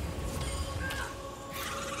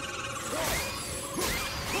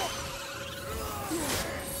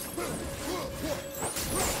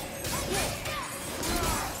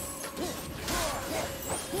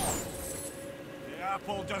 The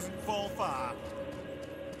apple doesn't fall far.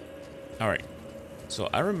 Alright. So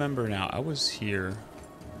I remember now, I was here.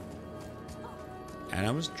 And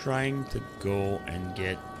I was trying to go and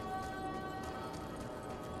get...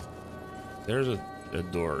 There's a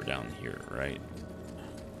door down here, right?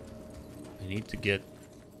 I need to get...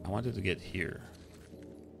 I wanted to get here.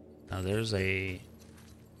 Now there's a...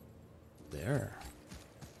 There.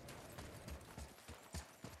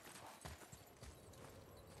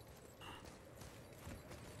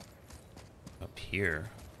 Up here.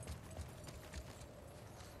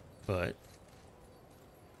 But...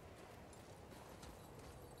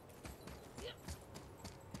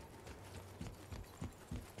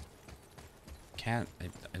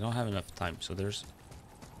 I don't have enough time, so there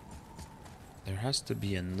has to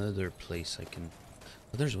be another place I can...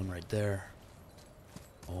 Oh, there's one right there.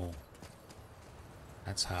 Oh.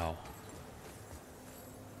 That's how.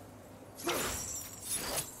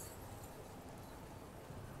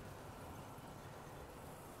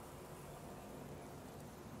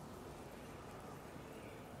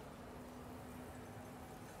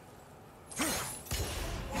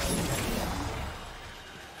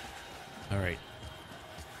 Alright.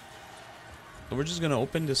 So we're just gonna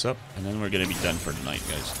open this up and then we're gonna be done for tonight,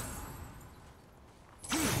 guys.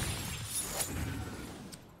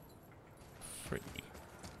 Frick me.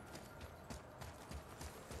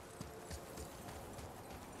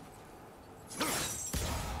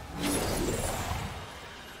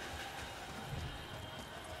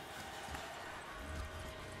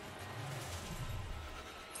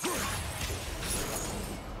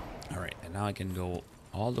 Alright, and now I can go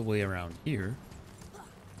all the way around here.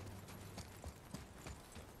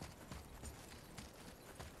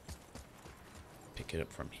 Pick it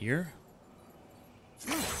up from here.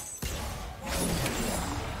 And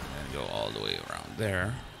go all the way around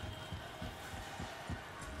there.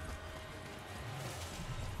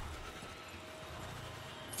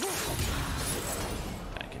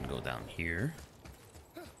 I can go down here.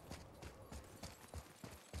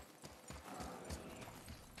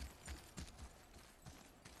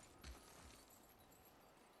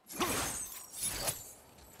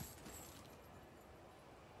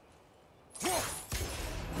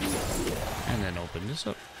 And then open this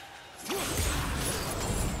up.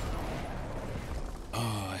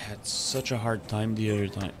 had such a hard time the other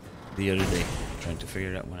day trying to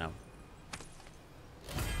figure that one out.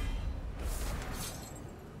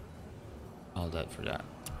 All that for that.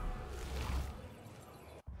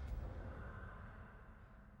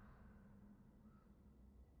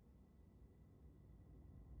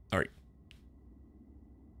 All right.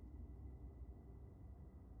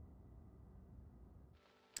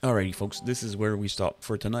 Alrighty, folks, this is where we stop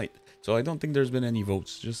for tonight. So I don't think there's been any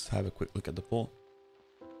votes. Just have a quick look at the poll.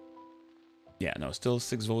 Yeah, no, still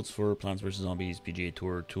 6 votes for Plants vs. Zombies, PGA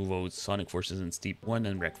Tour, 2 votes, Sonic Forces and Steep 1,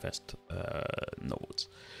 and Wreckfest, no votes.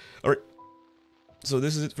 Alright, so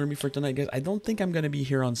this is it for me for tonight, guys. I don't think I'm going to be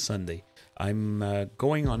here on Sunday. I'm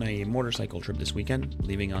going on a motorcycle trip this weekend,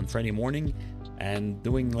 leaving on Friday morning, and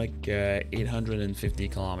doing like 850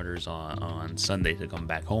 kilometers on Sunday to come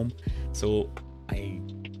back home. So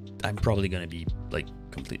I'm probably gonna be like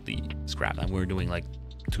completely scrapped. And we're doing like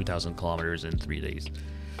 2,000 kilometers in 3 days.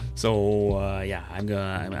 So yeah, I'm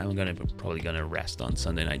probably gonna rest on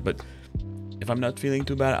Sunday night. But if I'm not feeling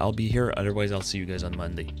too bad, I'll be here. Otherwise, I'll see you guys on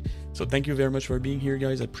Monday. So thank you very much for being here,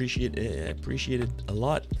 guys. I appreciate it a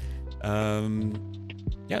lot.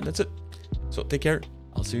 Yeah, that's it. So take care.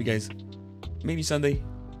 I'll see you guys maybe Sunday,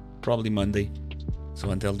 probably Monday. So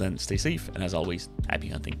until then, stay safe, and as always, happy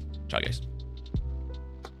hunting. Ciao, guys.